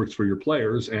out what works for your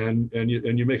players and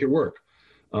you make it work.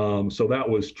 So that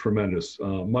was tremendous.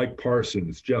 Mike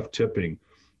Parsons, Jeff Tipping,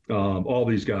 all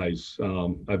these guys.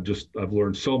 I've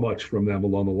learned so much from them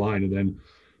along the line. And then,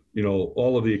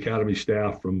 all of the academy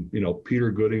staff from, Peter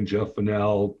Gooding, Jeff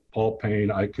Fennell, Paul Payne.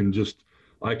 I could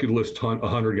list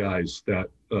 100 guys that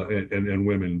and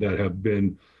women that have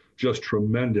been just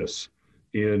tremendous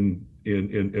in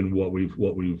what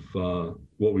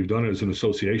we've done as an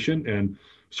association, and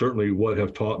certainly what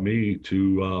have taught me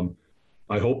to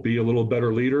I hope be a little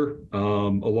better leader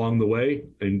along the way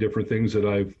in different things that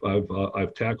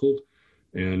I've tackled,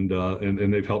 and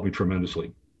they've helped me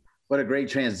tremendously. What a great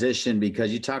transition,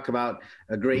 because you talk about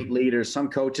a great leader. Some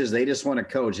coaches, they just want to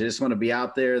coach. They just want to be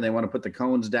out there. They want to put the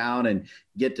cones down and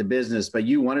get to business. But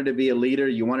you wanted to be a leader.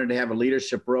 You wanted to have a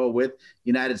leadership role with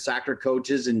United Soccer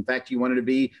Coaches. In fact, you wanted to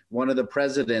be one of the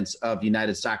presidents of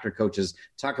United Soccer Coaches.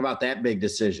 Talk about that big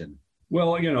decision.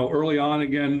 Well, early on,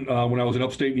 again, when I was in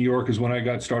upstate New York is when I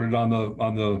got started on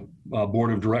the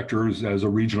board of directors as a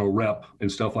regional rep and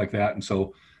stuff like that. And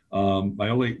so my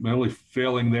only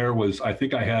failing there was I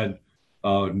think I had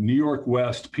New York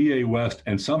West, PA West,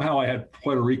 and somehow I had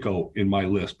Puerto Rico in my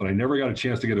list, but I never got a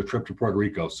chance to get a trip to Puerto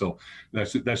Rico. So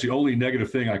that's the only negative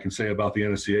thing I can say about the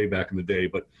NSCA back in the day.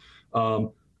 But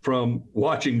from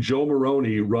watching Joe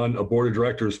Maroney run a board of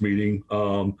directors meeting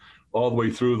all the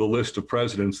way through the list of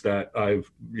presidents that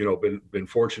I've been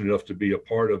fortunate enough to be a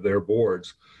part of their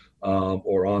boards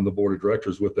or on the board of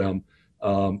directors with them,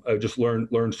 I've just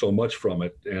learned so much from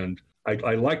it. And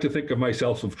I like to think of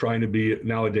myself of trying to be,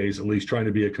 nowadays at least, trying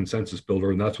to be a consensus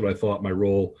builder. And that's what I thought my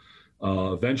role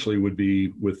eventually would be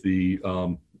with the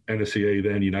NSCA,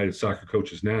 then United Soccer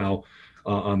Coaches now,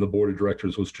 on the board of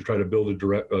directors, was to try to build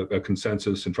a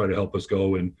consensus and try to help us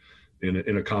go in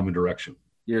a common direction.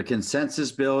 You're a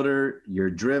consensus builder.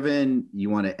 You're driven. You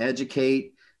want to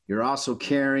educate. You're also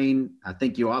caring. I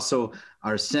think you also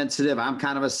are sensitive. I'm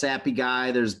kind of a sappy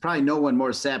guy. There's probably no one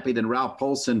more sappy than Ralph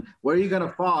Polson. Where are you going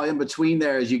to fall in between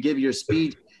there as you give your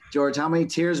speech? George, how many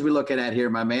tiers are we looking at here,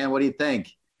 my man? What do you think?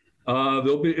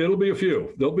 It'll be a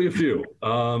few. There'll be a few.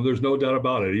 There's no doubt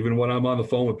about it. Even when I'm on the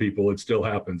phone with people, it still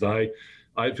happens.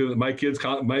 I feel that my kids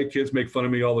make fun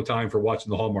of me all the time for watching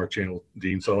the Hallmark Channel,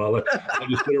 Dean. So I'll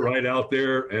just put it right out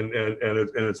there, and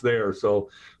it's there. So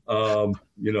I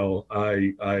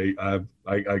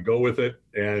go with it,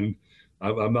 and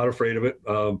I'm not afraid of it.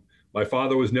 My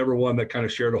father was never one that kind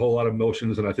of shared a whole lot of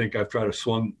emotions, and I think I've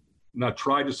not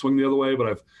tried to swing the other way,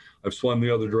 but I've swung the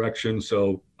other direction.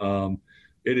 So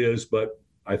it is, but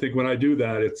I think when I do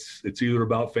that, it's either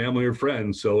about family or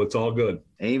friends, so it's all good.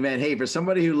 Amen. Hey, for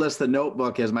somebody who lists The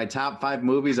Notebook as my top 5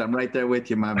 movies, I'm right there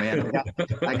with you, my man.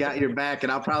 I got your back,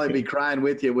 and I'll probably be crying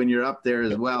with you when you're up there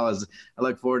as well, as I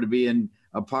look forward to being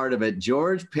a part of it.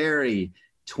 George Perry,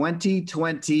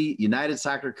 2020 United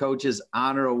Soccer Coaches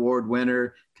Honor Award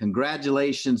winner.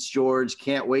 Congratulations, George.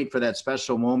 Can't wait for that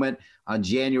special moment on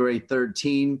January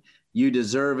 13. You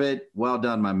deserve it. Well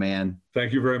done, my man.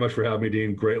 Thank you very much for having me,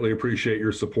 Dean. Greatly appreciate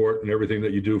your support and everything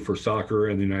that you do for soccer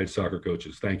and the United Soccer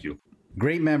Coaches. Thank you.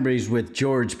 Great memories with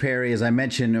George Perry. As I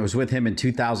mentioned, I was with him in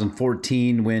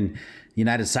 2014 when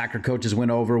United Soccer Coaches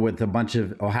went over with a bunch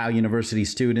of Ohio University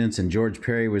students, and George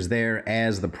Perry was there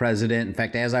as the president. In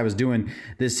fact, as I was doing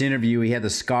this interview, he had the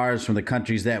scars from the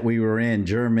countries that we were in,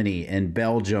 Germany and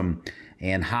Belgium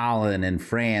and Holland and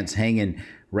France, hanging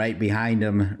right behind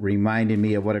him, reminding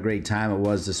me of what a great time it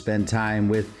was to spend time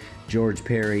with George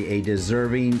Perry, a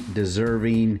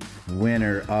deserving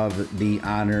winner of the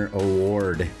Honor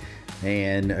Award,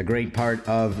 and a great part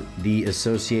of the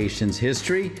association's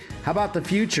history. How about the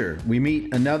future? We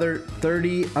meet another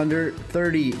 30 under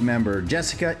 30 member,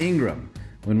 Jessica Ingram,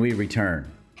 when we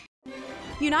return.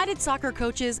 United Soccer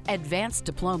Coaches Advanced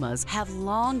Diplomas have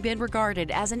long been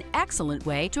regarded as an excellent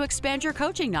way to expand your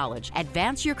coaching knowledge,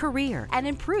 advance your career, and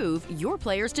improve your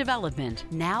players' development.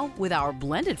 Now, with our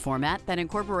blended format that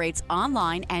incorporates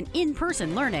online and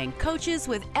in-person learning, coaches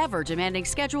with ever-demanding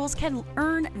schedules can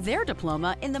earn their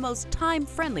diploma in the most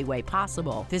time-friendly way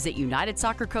possible. Visit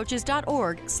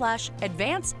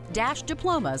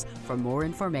unitedsoccercoaches.org/advanced-diplomas for more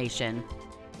information.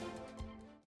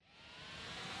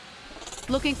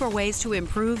 Looking for ways to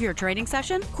improve your training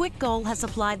session? Quick Goal has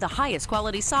supplied the highest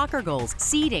quality soccer goals,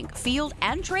 seating, field,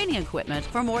 and training equipment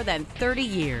for more than 30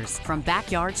 years. From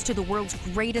backyards to the world's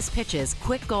greatest pitches,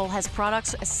 Quick Goal has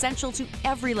products essential to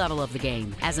every level of the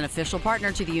game. As an official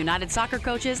partner to the United Soccer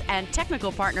Coaches and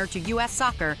technical partner to U.S.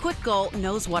 Soccer, Quick Goal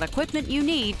knows what equipment you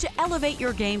need to elevate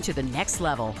your game to the next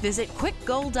level. Visit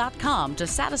quickgoal.com to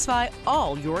satisfy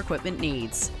all your equipment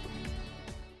needs.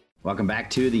 Welcome back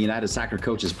to the United Soccer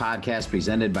Coaches Podcast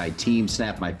presented by Team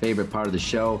Snap, my favorite part of the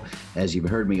show. As you've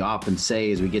heard me often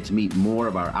say, as we get to meet more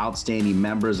of our outstanding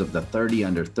members of the 30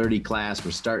 under 30 class, we're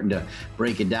starting to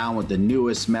break it down with the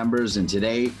newest members. And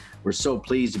today we're so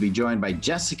pleased to be joined by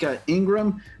Jessica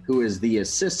Ingram, who is the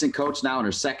assistant coach now in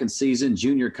her second season,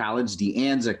 junior college, De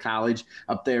Anza College,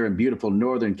 up there in beautiful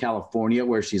Northern California,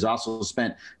 where she's also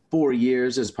spent 4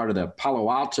 years as part of the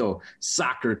Palo Alto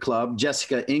Soccer Club.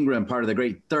 Jessica Ingram, part of the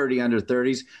great 30 under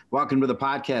 30s. Welcome to the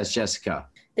podcast, Jessica.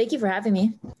 Thank you for having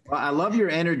me. Well, I love your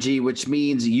energy, which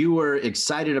means you were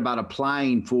excited about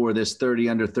applying for this 30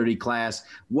 under 30 class.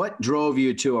 What drove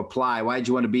you to apply? Why did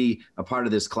you want to be a part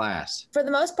of this class? For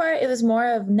the most part, it was more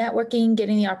of networking,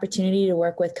 getting the opportunity to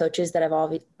work with coaches that have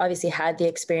obviously had the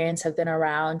experience, have been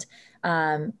around,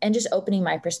 and just opening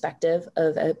my perspective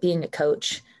of being a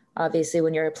coach. Obviously,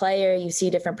 when you're a player, you see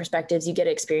different perspectives, you get to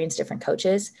experience different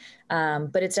coaches.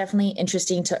 But it's definitely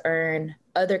interesting to earn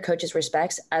other coaches'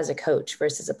 respects as a coach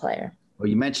versus a player. Well,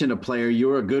 you mentioned a player. You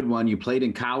were a good one. You played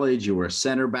in college. You were a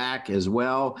center back as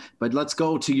well. But let's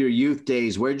go to your youth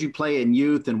days. Where did you play in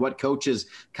youth, and what coaches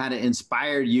kind of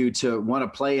inspired you to want to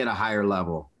play at a higher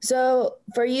level? So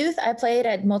for youth, I played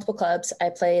at multiple clubs. I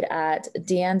played at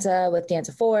De Anza with De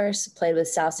Anza Force, played with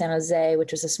South San Jose,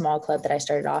 which was a small club that I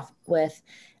started off with.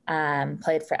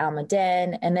 Played for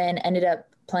Almaden, and then ended up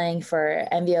playing for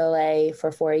MVLA for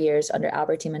 4 years under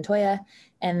Albertine Montoya,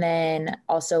 and then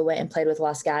also went and played with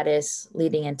Los Gatos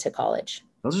leading into college.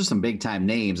 Those are some big time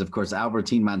names. Of course,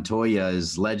 Albertine Montoya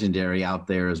is legendary out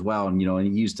there as well. And, and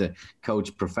he used to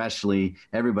coach professionally.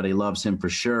 Everybody loves him for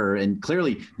sure. And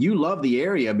clearly you love the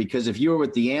area, because if you were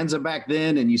with De Anza back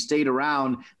then and you stayed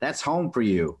around, that's home for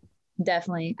you.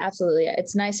 Definitely. Absolutely.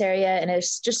 It's a nice area. And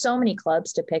there's just so many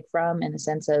clubs to pick from in the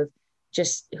sense of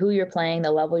just who you're playing,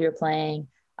 the level you're playing.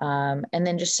 And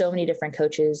then just so many different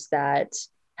coaches that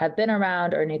have been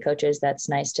around or new coaches. That's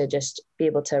nice to just be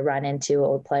able to run into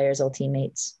old players, old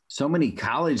teammates. So many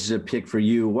colleges to pick for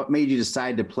you. What made you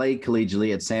decide to play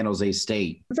collegiately at San Jose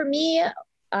State? For me,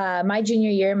 my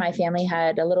junior year, my family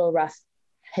had a little rough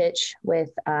hitch with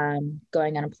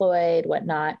going unemployed,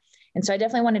 whatnot. And so I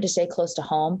definitely wanted to stay close to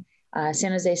home.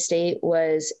 San Jose State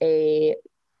was a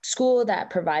school that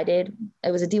provided,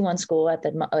 it was a D1 school at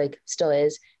the, still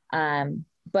is.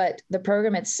 But the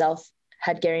program itself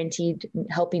had guaranteed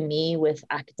helping me with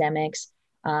academics,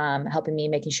 helping me,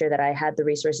 making sure that I had the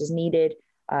resources needed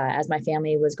as my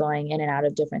family was going in and out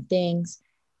of different things.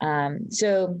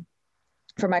 So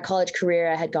for my college career,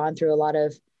 I had gone through a lot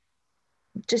of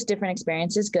just different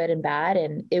experiences, good and bad.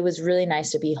 And it was really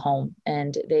nice to be home,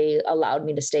 and they allowed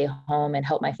me to stay home and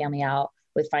help my family out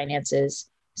with finances.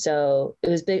 So it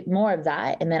was more of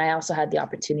that. And then I also had the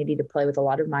opportunity to play with a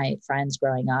lot of my friends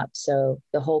growing up. So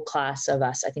the whole class of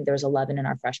us, I think there was 11 in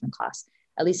our freshman class,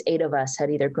 at least 8 of us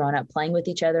had either grown up playing with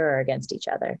each other or against each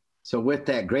other. So with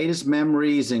that, greatest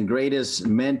memories and greatest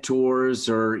mentors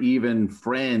or even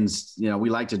friends, we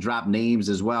like to drop names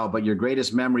as well, but your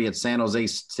greatest memory at San Jose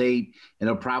State, and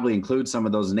it'll probably include some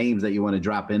of those names that you want to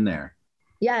drop in there.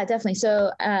 Yeah, definitely.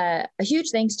 So a huge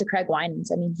thanks to Craig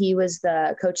Winans. I mean, he was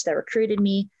the coach that recruited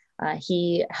me.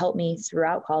 He helped me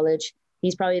throughout college.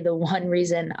 He's probably the one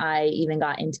reason I even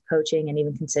got into coaching and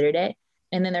even considered it.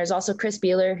 And then there's also Chris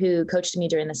Beeler, who coached me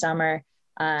during the summer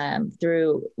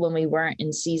through when we weren't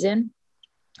in season.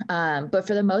 But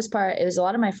for the most part, it was a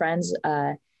lot of my friends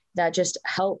that just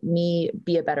helped me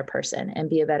be a better person and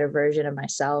be a better version of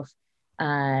myself.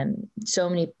 So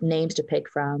many names to pick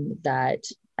from that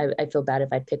I feel bad if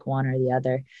I pick one or the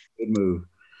other. Good move.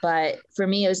 But for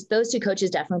me, it was those 2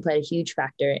 coaches definitely played a huge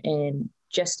factor in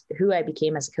just who I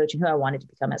became as a coach and who I wanted to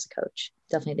become as a coach.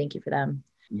 Definitely thank you for them.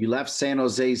 You left San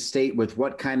Jose State with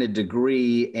what kind of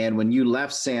degree? And when you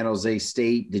left San Jose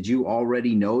State, did you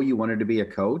already know you wanted to be a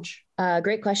coach?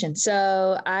 Great question.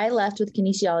 So I left with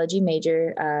kinesiology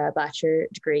major, bachelor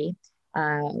degree.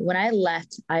 When I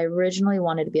left, I originally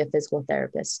wanted to be a physical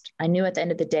therapist. I knew at the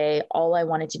end of the day, all I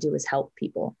wanted to do was help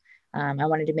people. I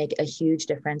wanted to make a huge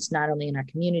difference, not only in our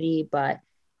community, but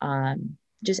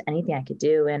just anything I could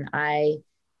do. And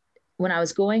when I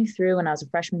was going through, when I was a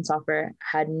freshman sophomore,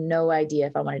 had no idea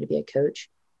if I wanted to be a coach.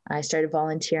 I started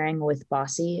volunteering with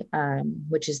Bossy,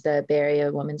 which is the Bay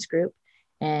Area women's group.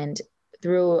 And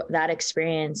through that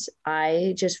experience,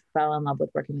 I just fell in love with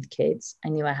working with kids. I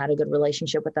knew I had a good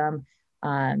relationship with them.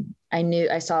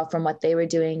 I saw from what they were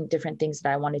doing, different things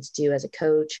that I wanted to do as a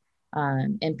coach,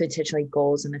 and potentially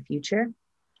goals in the future.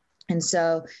 And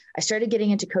so I started getting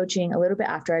into coaching a little bit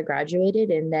after I graduated,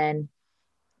 and then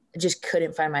just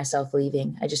couldn't find myself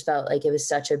leaving. I just felt like it was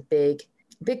such a big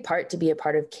big part to be a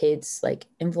part of kids, like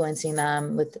influencing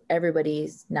them with everybody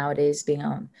nowadays being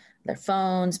on their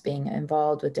phones, being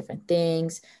involved with different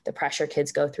things, the pressure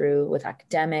kids go through with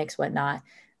academics, whatnot.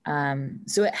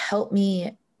 So it helped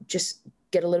me just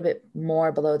get a little bit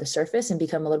more below the surface and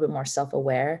become a little bit more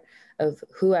self-aware of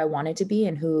who I wanted to be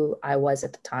and who I was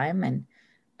at the time. And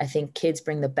I think kids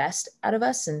bring the best out of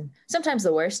us and sometimes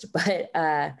the worst, but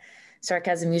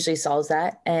sarcasm usually solves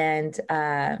that. And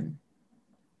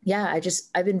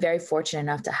I've been very fortunate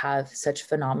enough to have such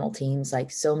phenomenal teams, like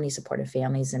so many supportive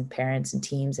families and parents and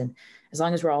teams. And as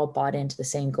long as we're all bought into the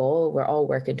same goal, we're all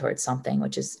working towards something,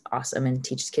 which is awesome and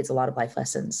teaches kids a lot of life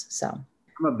lessons. So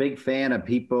I'm a big fan of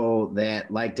people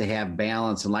that like to have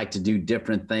balance and like to do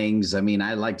different things. I mean,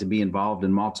 I like to be involved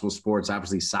in multiple sports.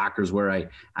 Obviously, soccer is where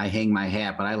I hang my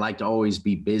hat, but I like to always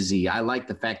be busy. I like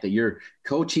the fact that you're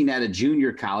coaching at a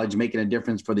junior college, making a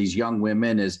difference for these young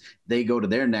women as they go to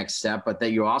their next step, but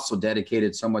that you also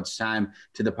dedicated so much time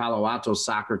to the Palo Alto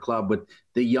Soccer Club with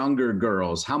the younger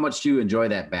girls. How much do you enjoy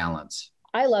that balance?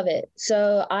 I love it.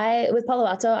 So with Palo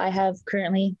Alto, I have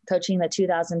currently coaching the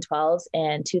 2012s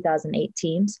and 2008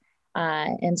 teams.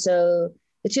 And so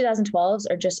the 2012s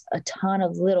are just a ton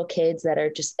of little kids that are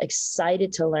just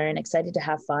excited to learn, excited to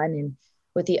have fun. And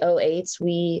with the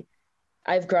 08s,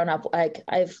 I've grown up, like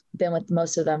I've been with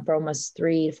most of them for almost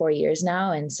 3 to 4 years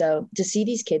now. And so to see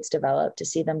these kids develop, to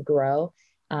see them grow,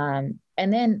 and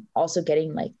then also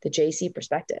getting like the JC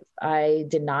perspective. I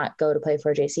did not go to play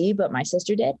for JC, but my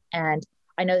sister did. And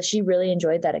I know that she really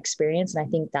enjoyed that experience. And I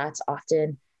think that's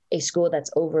often a school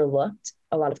that's overlooked.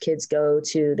 A lot of kids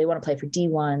they want to play for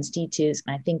D1s, D2s.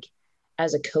 And I think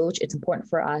as a coach, it's important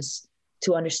for us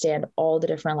to understand all the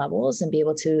different levels and be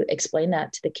able to explain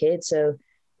that to the kids. So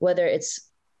whether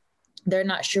they're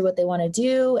not sure what they want to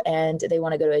do and they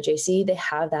want to go to a JC, they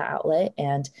have that outlet.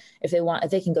 And if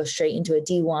they can go straight into a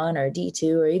D1 or a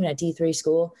D2 or even a D3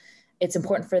 school, it's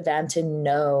important for them to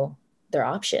know their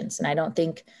options. And I don't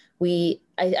think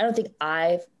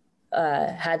I've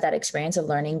had that experience of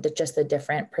learning just the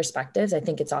different perspectives. I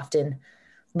think it's often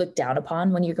looked down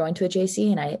upon when you're going to a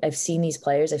JC. And I've seen these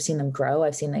players, I've seen them grow.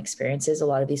 I've seen the experiences. A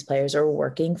lot of these players are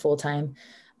working full-time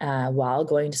while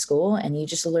going to school, and you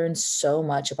just learn so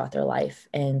much about their life.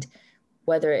 And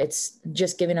whether it's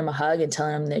just giving them a hug and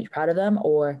telling them that you're proud of them,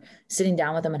 or sitting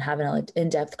down with them and having an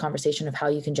in-depth conversation of how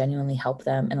you can genuinely help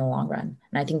them in the long run.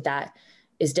 And I think that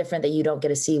is different, that you don't get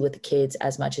to see with the kids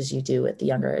as much as you do with the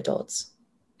younger adults.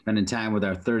 Spending time with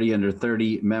our 30 under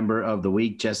 30 member of the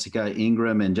week, Jessica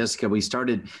Ingram. And Jessica, we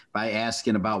started by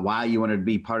asking about why you wanted to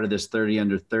be part of this 30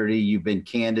 under 30. You've been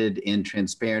candid and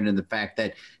transparent in the fact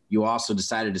that you also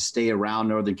decided to stay around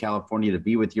Northern California to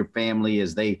be with your family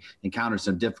as they encountered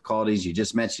some difficulties. You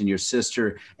just mentioned your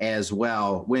sister as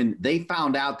well. When they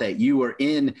found out that you were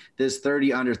in this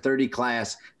 30 under 30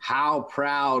 class, how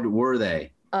proud were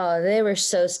they? Oh, they were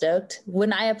so stoked.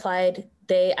 When I applied,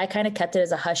 I kind of kept it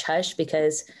as a hush hush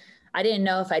because I didn't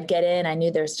know if I'd get in. I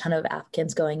knew there's a ton of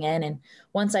applicants going in. And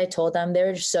once I told them, they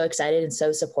were just so excited and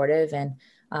so supportive, and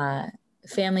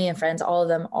family and friends, all of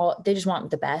them, they just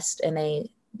want the best. And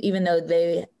even though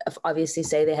they obviously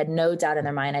say they had no doubt in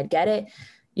their mind I'd get it,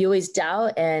 you always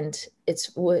doubt. And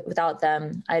it's without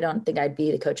them, I don't think I'd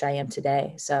be the coach I am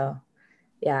today. So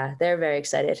yeah, they're very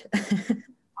excited.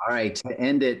 All right, to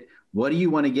end it, what do you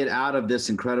want to get out of this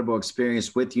incredible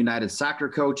experience with United Soccer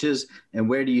Coaches, and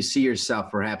where do you see yourself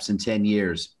perhaps in 10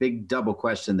 years? Big double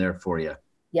question there for you.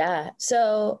 Yeah.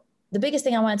 So the biggest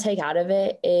thing I want to take out of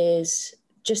it is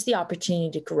just the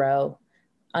opportunity to grow,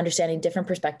 understanding different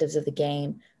perspectives of the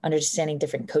game, understanding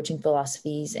different coaching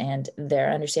philosophies and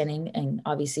their understanding. And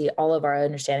obviously all of our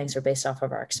understandings are based off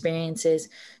of our experiences.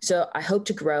 So I hope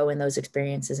to grow in those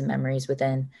experiences and memories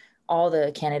within all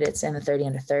the candidates in the 30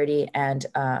 under 30 and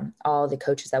all the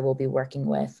coaches that we'll be working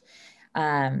with.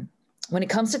 When it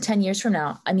comes to 10 years from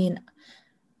now, I mean,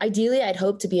 ideally, I'd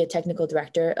hope to be a technical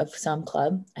director of some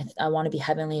club. I want to be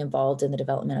heavily involved in the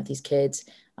development of these kids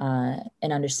and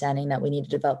understanding that we need to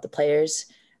develop the players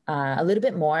a little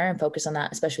bit more and focus on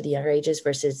that, especially the younger ages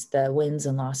versus the wins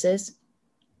and losses.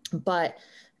 But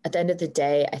at the end of the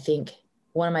day, I think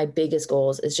one of my biggest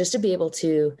goals is just to be able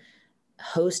to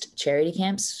host charity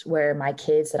camps where my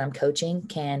kids that I'm coaching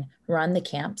can run the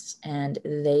camps and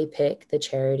they pick the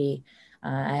charity.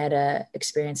 I had a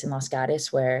experience in Los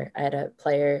Gatos where I had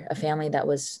a family that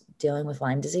was dealing with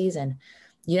Lyme disease, and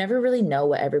you never really know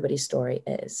what everybody's story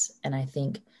is. And I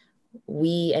think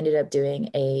we ended up doing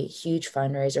a huge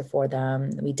fundraiser for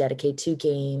them. We dedicated 2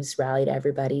 games, rallied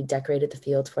everybody, decorated the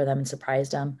field for them and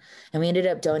surprised them. And we ended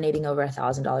up donating over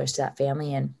 $1,000 to that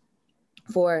family. And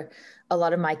for a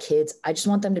lot of my kids, I just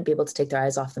want them to be able to take their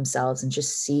eyes off themselves and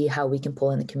just see how we can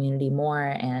pull in the community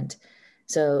more. And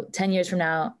so 10 years from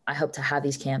now, I hope to have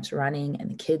these camps running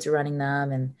and the kids are running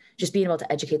them and just being able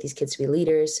to educate these kids to be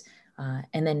leaders,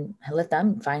 and then let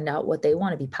them find out what they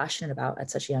want to be passionate about at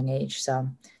such a young age. So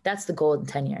that's the goal in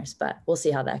 10 years, but we'll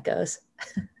see how that goes.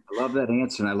 I love that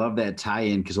answer, and I love that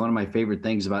tie-in, because one of my favorite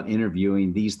things about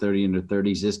interviewing these 30 under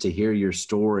 30s is to hear your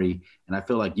story. And I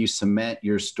feel like you cement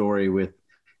your story with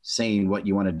saying what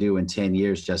you want to do in 10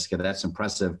 years, Jessica. That's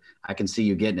impressive. I can see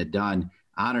you getting it done.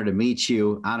 Honor to meet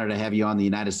you. Honor to have you on the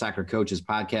United Soccer Coaches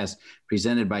podcast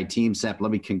presented by Team SNAP. Let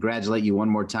me congratulate you one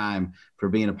more time for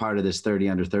being a part of this 30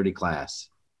 under 30 class.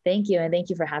 Thank you. And thank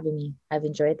you for having me. I've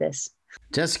enjoyed this.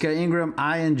 Jessica Ingram,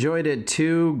 I enjoyed it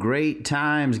too. Great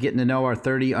times getting to know our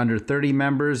 30 under 30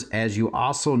 members. As you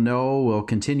also know, we'll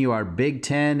continue our Big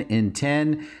Ten in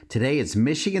 10. Today it's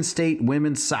Michigan State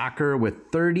women's soccer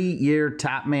with 30-year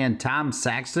top man Tom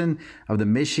Saxton of the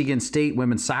Michigan State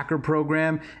women's soccer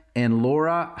program, and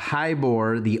Laura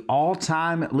Hybor, the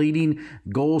all-time leading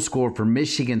goal scorer for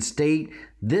Michigan State.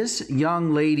 This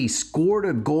young lady scored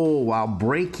a goal while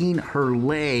breaking her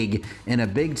leg in a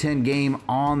Big Ten game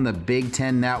on the Big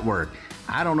Ten Network.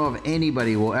 I don't know if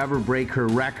anybody will ever break her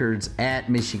records at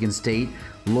Michigan State.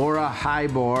 Laura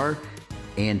Hybor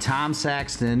and Tom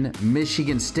Saxton,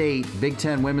 Michigan State, Big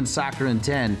Ten Women's Soccer in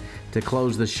 10, to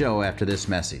close the show after this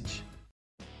message.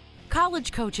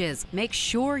 College coaches, make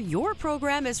sure your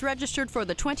program is registered for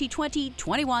the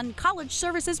 2020-21 College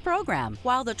Services Program.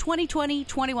 While the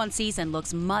 2020-21 season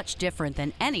looks much different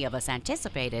than any of us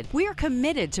anticipated, we're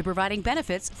committed to providing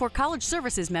benefits for College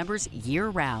Services members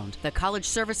year-round. The College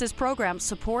Services Program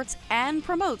supports and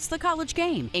promotes the college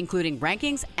game, including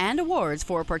rankings and awards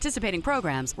for participating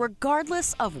programs,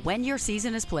 regardless of when your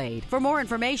season is played. For more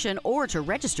information or to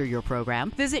register your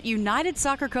program, visit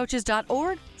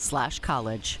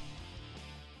unitedsoccercoaches.org/college.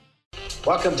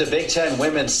 Welcome to Big Ten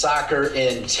Women's Soccer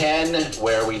in 10,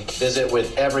 where we visit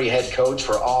with every head coach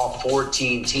for all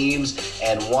 14 teams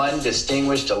and one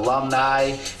distinguished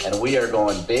alumni, and we are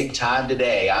going big time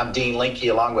today. I'm Dean Linke,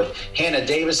 along with Hannah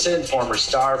Davison, former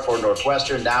star for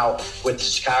Northwestern, now with the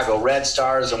Chicago Red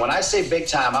Stars. And when I say big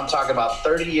time, I'm talking about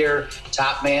 30-year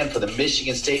top man for the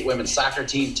Michigan State women's soccer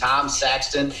team, Tom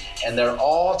Saxton, and their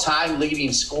all-time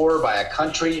leading scorer by a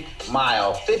country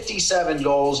mile, 57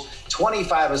 goals,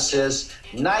 25 assists,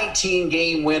 19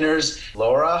 game winners.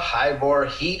 Laura Hybor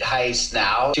Heat Heist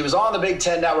now. She was on the Big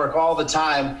Ten Network all the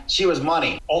time. She was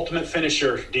money. Ultimate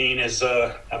finisher, Dean.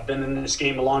 I've been in this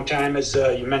game a long time, as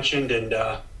you mentioned, and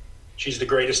she's the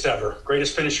greatest ever.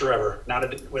 Greatest finisher ever,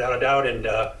 without a doubt, and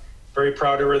very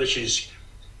proud of her that she's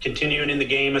continuing in the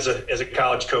game as a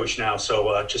college coach now.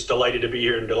 So just delighted to be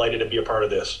here and delighted to be a part of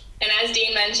this. And as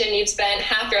Dean mentioned, you've spent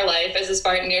half your life as a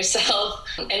Spartan yourself,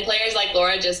 and players like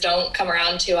Laura just don't come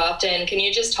around too often. Can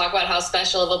you just talk about how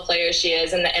special of a player she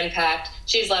is and the impact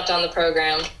she's left on the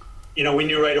program? You know, we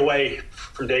knew right away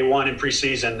from day one in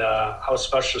preseason how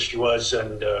special she was,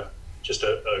 and just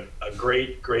a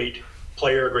great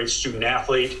player, a great student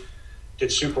athlete.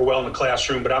 Did super well in the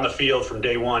classroom, but on the field from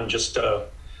day one, just the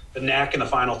knack in the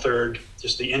final third,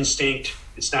 just the instinct.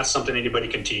 It's not something anybody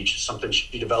can teach. It's something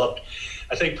she developed,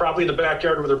 I think, probably in the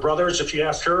backyard with her brothers, if you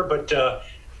asked her, but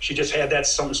she just had that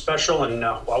something special. And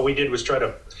all we did was try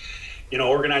to,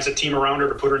 organize a team around her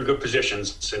to put her in good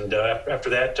positions. And after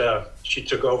that, she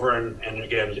took over. And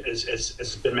again, as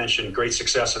has been mentioned, great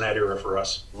success in that era for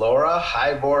us. Laura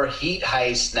Hybor Heat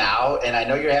Heist now. And I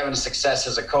know you're having success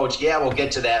as a coach. Yeah, we'll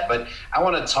get to that. But I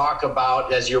want to talk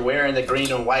about, as you're wearing the green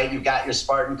and white, you've got your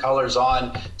Spartan colors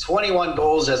on, 21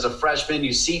 goals as a freshman.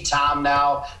 You see Tom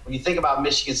now. When you think about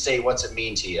Michigan State, what's it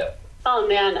mean to you? Oh,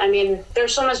 man. I mean,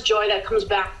 there's so much joy that comes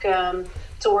back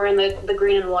to wearing the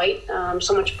green and white,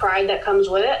 so much pride that comes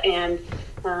with it, and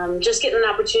just getting an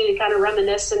opportunity to kind of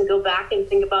reminisce and go back and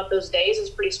think about those days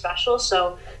is pretty special.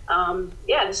 So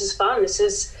this is fun. This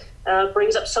is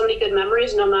brings up so many good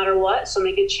memories no matter what, so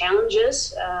many good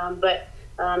challenges, but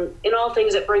in all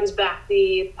things it brings back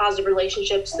the positive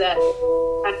relationships that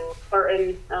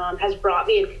Spartan has brought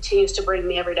me and continues to bring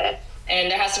me every day.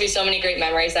 And there has to be so many great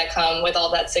memories that come with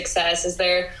all that success. Is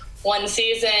there one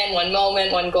season, one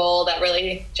moment, one goal that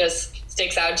really just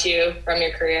sticks out to you from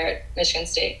your career at Michigan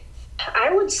State?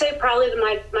 I would say probably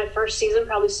my first season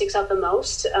probably sticks out the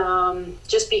most,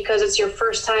 just because it's your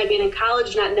first time being in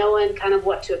college, not knowing kind of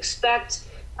what to expect.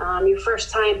 Your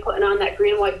first time putting on that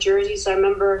green and white jersey. So I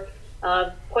remember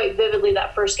quite vividly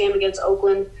that first game against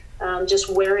Oakland, just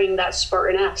wearing that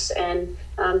Spartan S and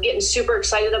getting super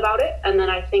excited about it. And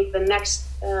then I think the next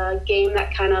game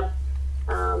that kind of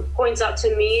points out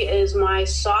to me is my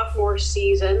sophomore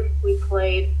season. We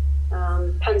played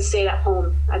Penn State at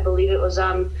home. I believe it was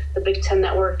on the Big Ten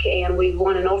Network, and we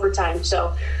won in overtime.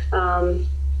 So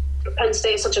Penn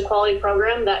State is such a quality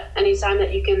program that anytime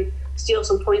that you can steal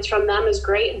some points from them is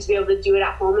great, and to be able to do it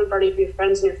at home in front of your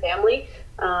friends and your family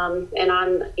and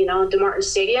on DeMartin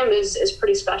Stadium is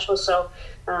pretty special. So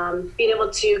being able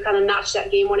to kind of notch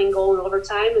that game-winning goal in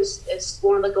overtime is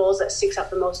one of the goals that sticks out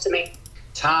the most to me.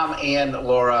 Tom and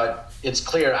Laura, it's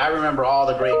clear. I remember all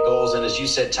the great goals. And as you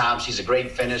said, Tom, she's a great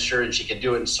finisher and she can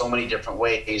do it in so many different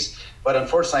ways. But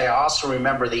unfortunately, I also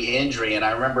remember the injury. And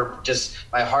I remember just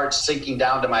my heart sinking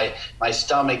down to my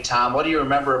stomach. Tom, what do you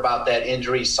remember about that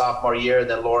injury sophomore year? And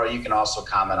then Laura, you can also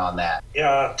comment on that.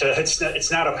 Yeah, it's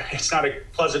not a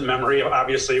pleasant memory.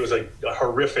 Obviously, it was a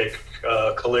horrific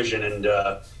collision. And,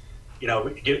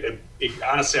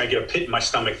 honestly, I get a pit in my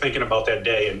stomach thinking about that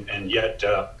day. And yet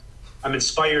I'm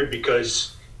inspired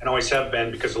because, and always have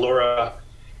been, because Laura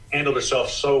handled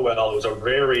herself so well. It was a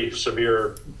very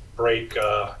severe break,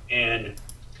 and I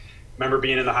remember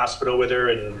being in the hospital with her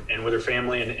and with her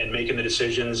family and making the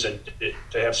decisions and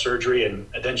to have surgery. And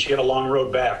then she had a long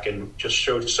road back and just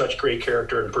showed such great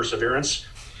character and perseverance.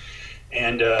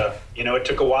 And, it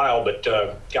took a while, but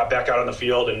got back out on the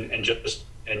field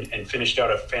and finished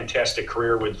out a fantastic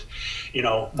career with,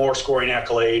 more scoring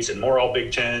accolades and more all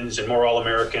Big Tens and more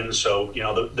All-Americans. So,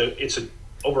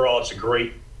 overall, it's a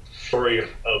great story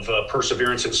of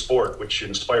perseverance in sport, which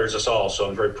inspires us all. So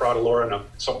I'm very proud of Laura, and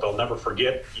something I'll never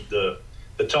forget, the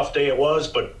tough day it was,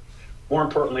 but more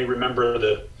importantly, remember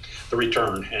the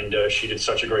return. And she did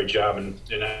such a great job. And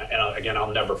again,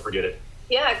 I'll never forget it.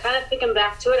 Yeah, kind of thinking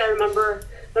back to it, I remember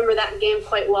that game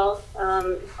quite well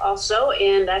also.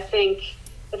 And I think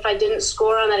if I didn't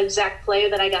score on that exact play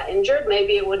that I got injured,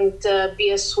 maybe it wouldn't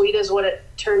be as sweet as what it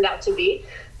turned out to be.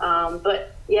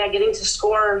 But yeah, getting to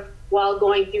score while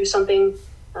going through something,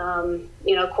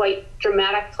 quite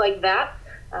dramatic like that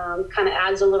kind of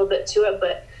adds a little bit to it.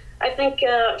 But I think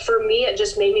for me, it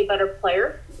just made me a better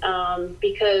player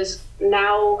because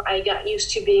now I got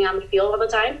used to being on the field all the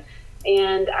time.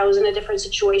 And I was in a different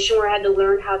situation where I had to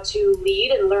learn how to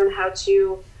lead and learn how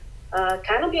to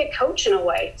kind of be a coach in a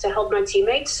way to help my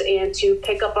teammates and to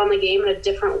pick up on the game in a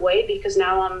different way, because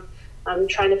now I'm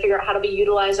trying to figure out how to be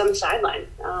utilized on the sideline.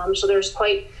 So there's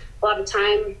quite a lot of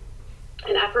time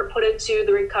and effort put into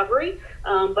the recovery,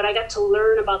 but I got to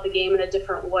learn about the game in a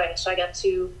different way. So I got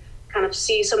to kind of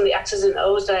see some of the X's and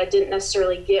O's that I didn't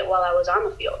necessarily get while I was on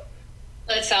the field.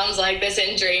 It sounds like this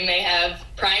injury may have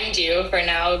primed you for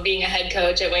now being a head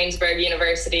coach at Waynesburg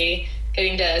University,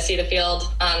 getting to see the field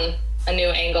on a new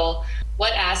angle.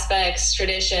 What aspects,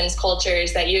 traditions,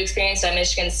 cultures that you experienced at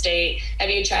Michigan State have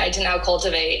you tried to now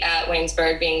cultivate at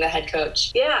Waynesburg being the head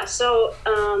coach? Yeah, so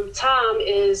Tom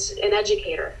is an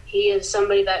educator. He is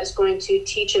somebody that is going to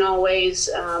teach in all ways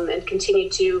and continue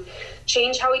to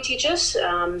change how he teaches.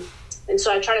 And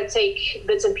so I try to take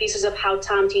bits and pieces of how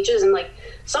Tom teaches, and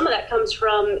some of that comes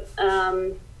from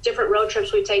different road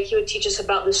trips we take. He would teach us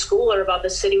about the school or about the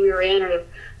city we were in, or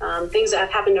things that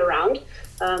have happened around.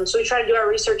 So we try to do our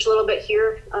research a little bit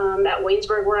here at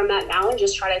Waynesburg, where I'm at now, and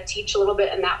just try to teach a little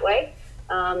bit in that way.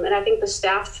 And I think the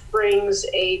staff brings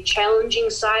a challenging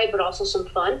side, but also some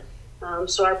fun.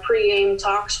 So our pregame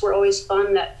talks were always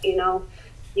fun, that,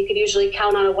 you could usually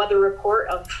count on a weather report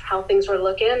of how things were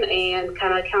looking, and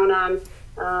kind of count on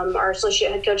our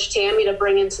associate head coach, Tammy, to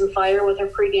bring in some fire with her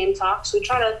pregame talks. We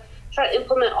try to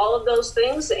implement all of those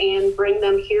things and bring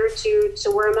them here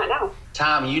to where I'm at now.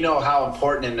 Tom, you know how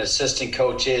important an assistant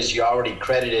coach is. You already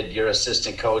credited your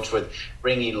assistant coach with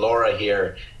bringing Laura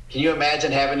here. Can you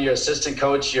imagine having your assistant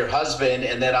coach, your husband,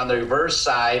 and then on the reverse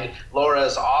side, Laura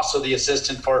is also the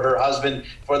assistant for her husband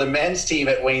for the men's team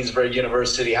at Waynesburg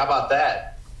University? How about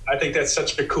that? I think that's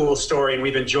such a cool story, and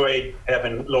we've enjoyed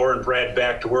having Laura and Brad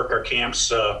back to work our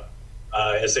camps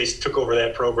as they took over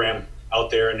that program out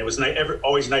there. And it was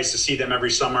always nice to see them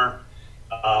every summer.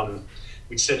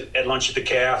 We'd sit at lunch at the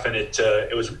CAF, and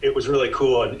it was really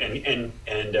cool and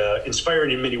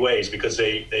inspiring in many ways, because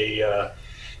they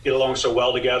get along so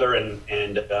well together.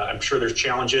 And I'm sure there's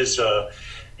challenges.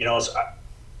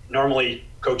 Normally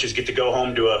coaches get to go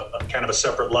home to a kind of a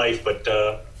separate life, but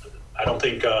I don't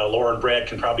think Laura and Brad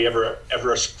can probably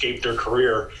ever escape their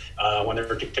career when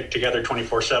they're together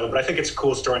 24/7. But I think it's a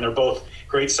cool story, and they're both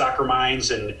great soccer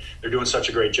minds, and they're doing such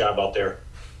a great job out there.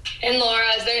 And Laura,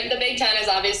 the Big Ten has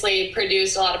obviously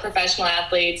produced a lot of professional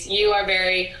athletes. You are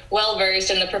very well versed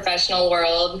in the professional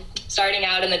world, starting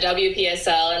out in the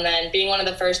WPSL and then being one of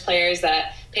the first players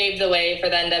that paved the way for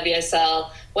the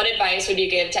NWSL. What advice would you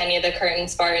give to any of the current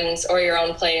Spartans or your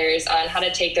own players on how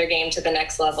to take their game to the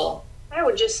next level? I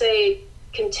would just say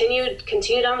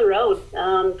continue down the road.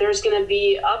 There's going to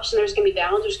be ups and there's going to be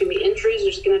downs. There's going to be injuries.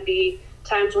 There's going to be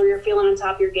times where you're feeling on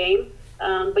top of your game.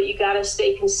 But you got to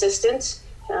stay consistent.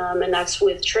 And that's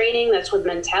with training. That's with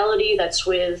mentality. That's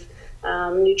with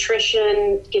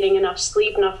nutrition, getting enough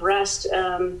sleep, enough rest.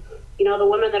 The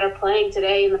women that are playing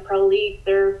today in the pro league,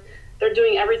 they're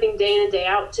doing everything day in and day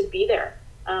out to be there.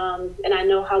 And I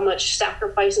know how much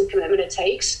sacrifice and commitment it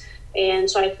takes.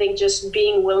 And so I think just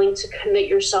being willing to commit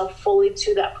yourself fully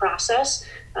to that process,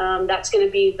 that's going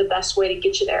to be the best way to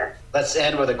get you there. Let's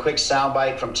end with a quick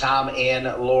soundbite from Tom and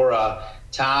Laura.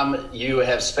 Tom, you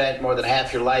have spent more than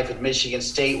half your life at Michigan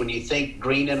State. When you think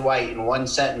green and white in one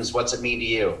sentence, what's it mean to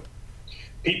you?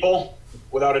 People,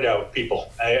 without a doubt, people.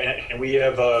 And we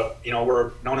have,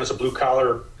 we're known as a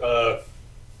blue-collar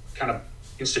kind of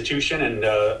institution, and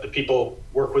the people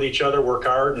work with each other, work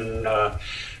hard, and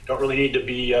don't really need to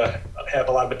be have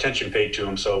a lot of attention paid to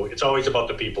them. So it's always about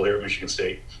the people here at Michigan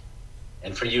State.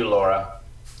 And for you, Laura?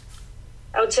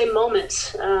 I would say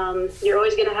moments. You're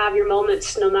always going to have your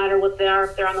moments, no matter what they are.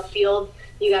 If they're on the field,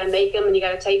 you got to make them and you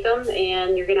got to take them.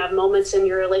 And you're going to have moments in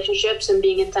your relationships and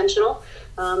being intentional.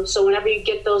 So whenever you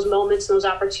get those moments, those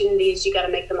opportunities, you got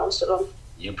to make the most of them.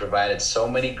 You provided so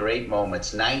many great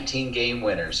moments, 19 game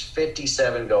winners,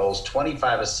 57 goals,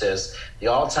 25 assists, the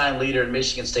all-time leader in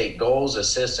Michigan State goals,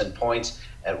 assists, and points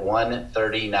at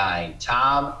 139.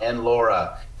 Tom and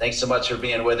Laura, thanks so much for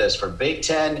being with us for Big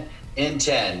Ten in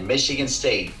 10, Michigan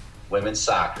State Women's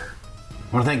Soccer.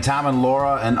 I want to thank Tom and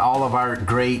Laura and all of our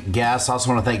great guests. I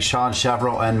also want to thank Sean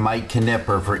Chevrolet and Mike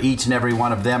Knipper. For each and every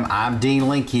one of them, I'm Dean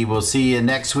Linke. We'll see you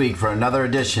next week for another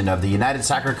edition of the United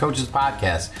Soccer Coaches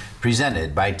Podcast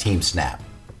presented by Team Snap.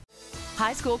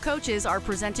 High school coaches are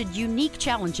presented unique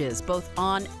challenges both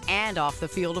on and off the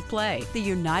field of play. The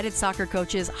United Soccer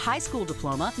Coaches High School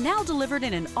Diploma, now delivered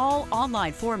in an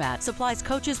all-online format, supplies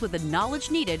coaches with the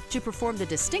knowledge needed to perform the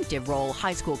distinctive role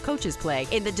high school coaches play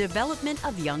in the development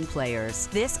of young players.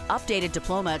 This updated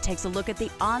diploma takes a look at the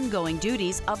ongoing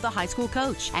duties of the high school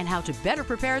coach and how to better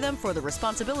prepare them for the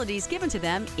responsibilities given to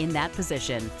them in that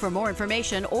position. For more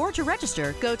information or to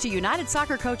register, go to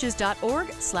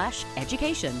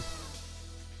unitedsoccercoaches.org/education.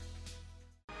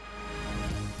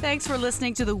 Thanks for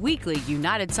listening to the weekly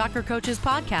United Soccer Coaches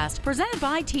podcast presented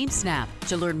by Team Snap.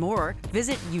 To learn more,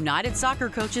 visit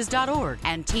unitedsoccercoaches.org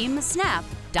and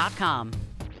teamsnap.com.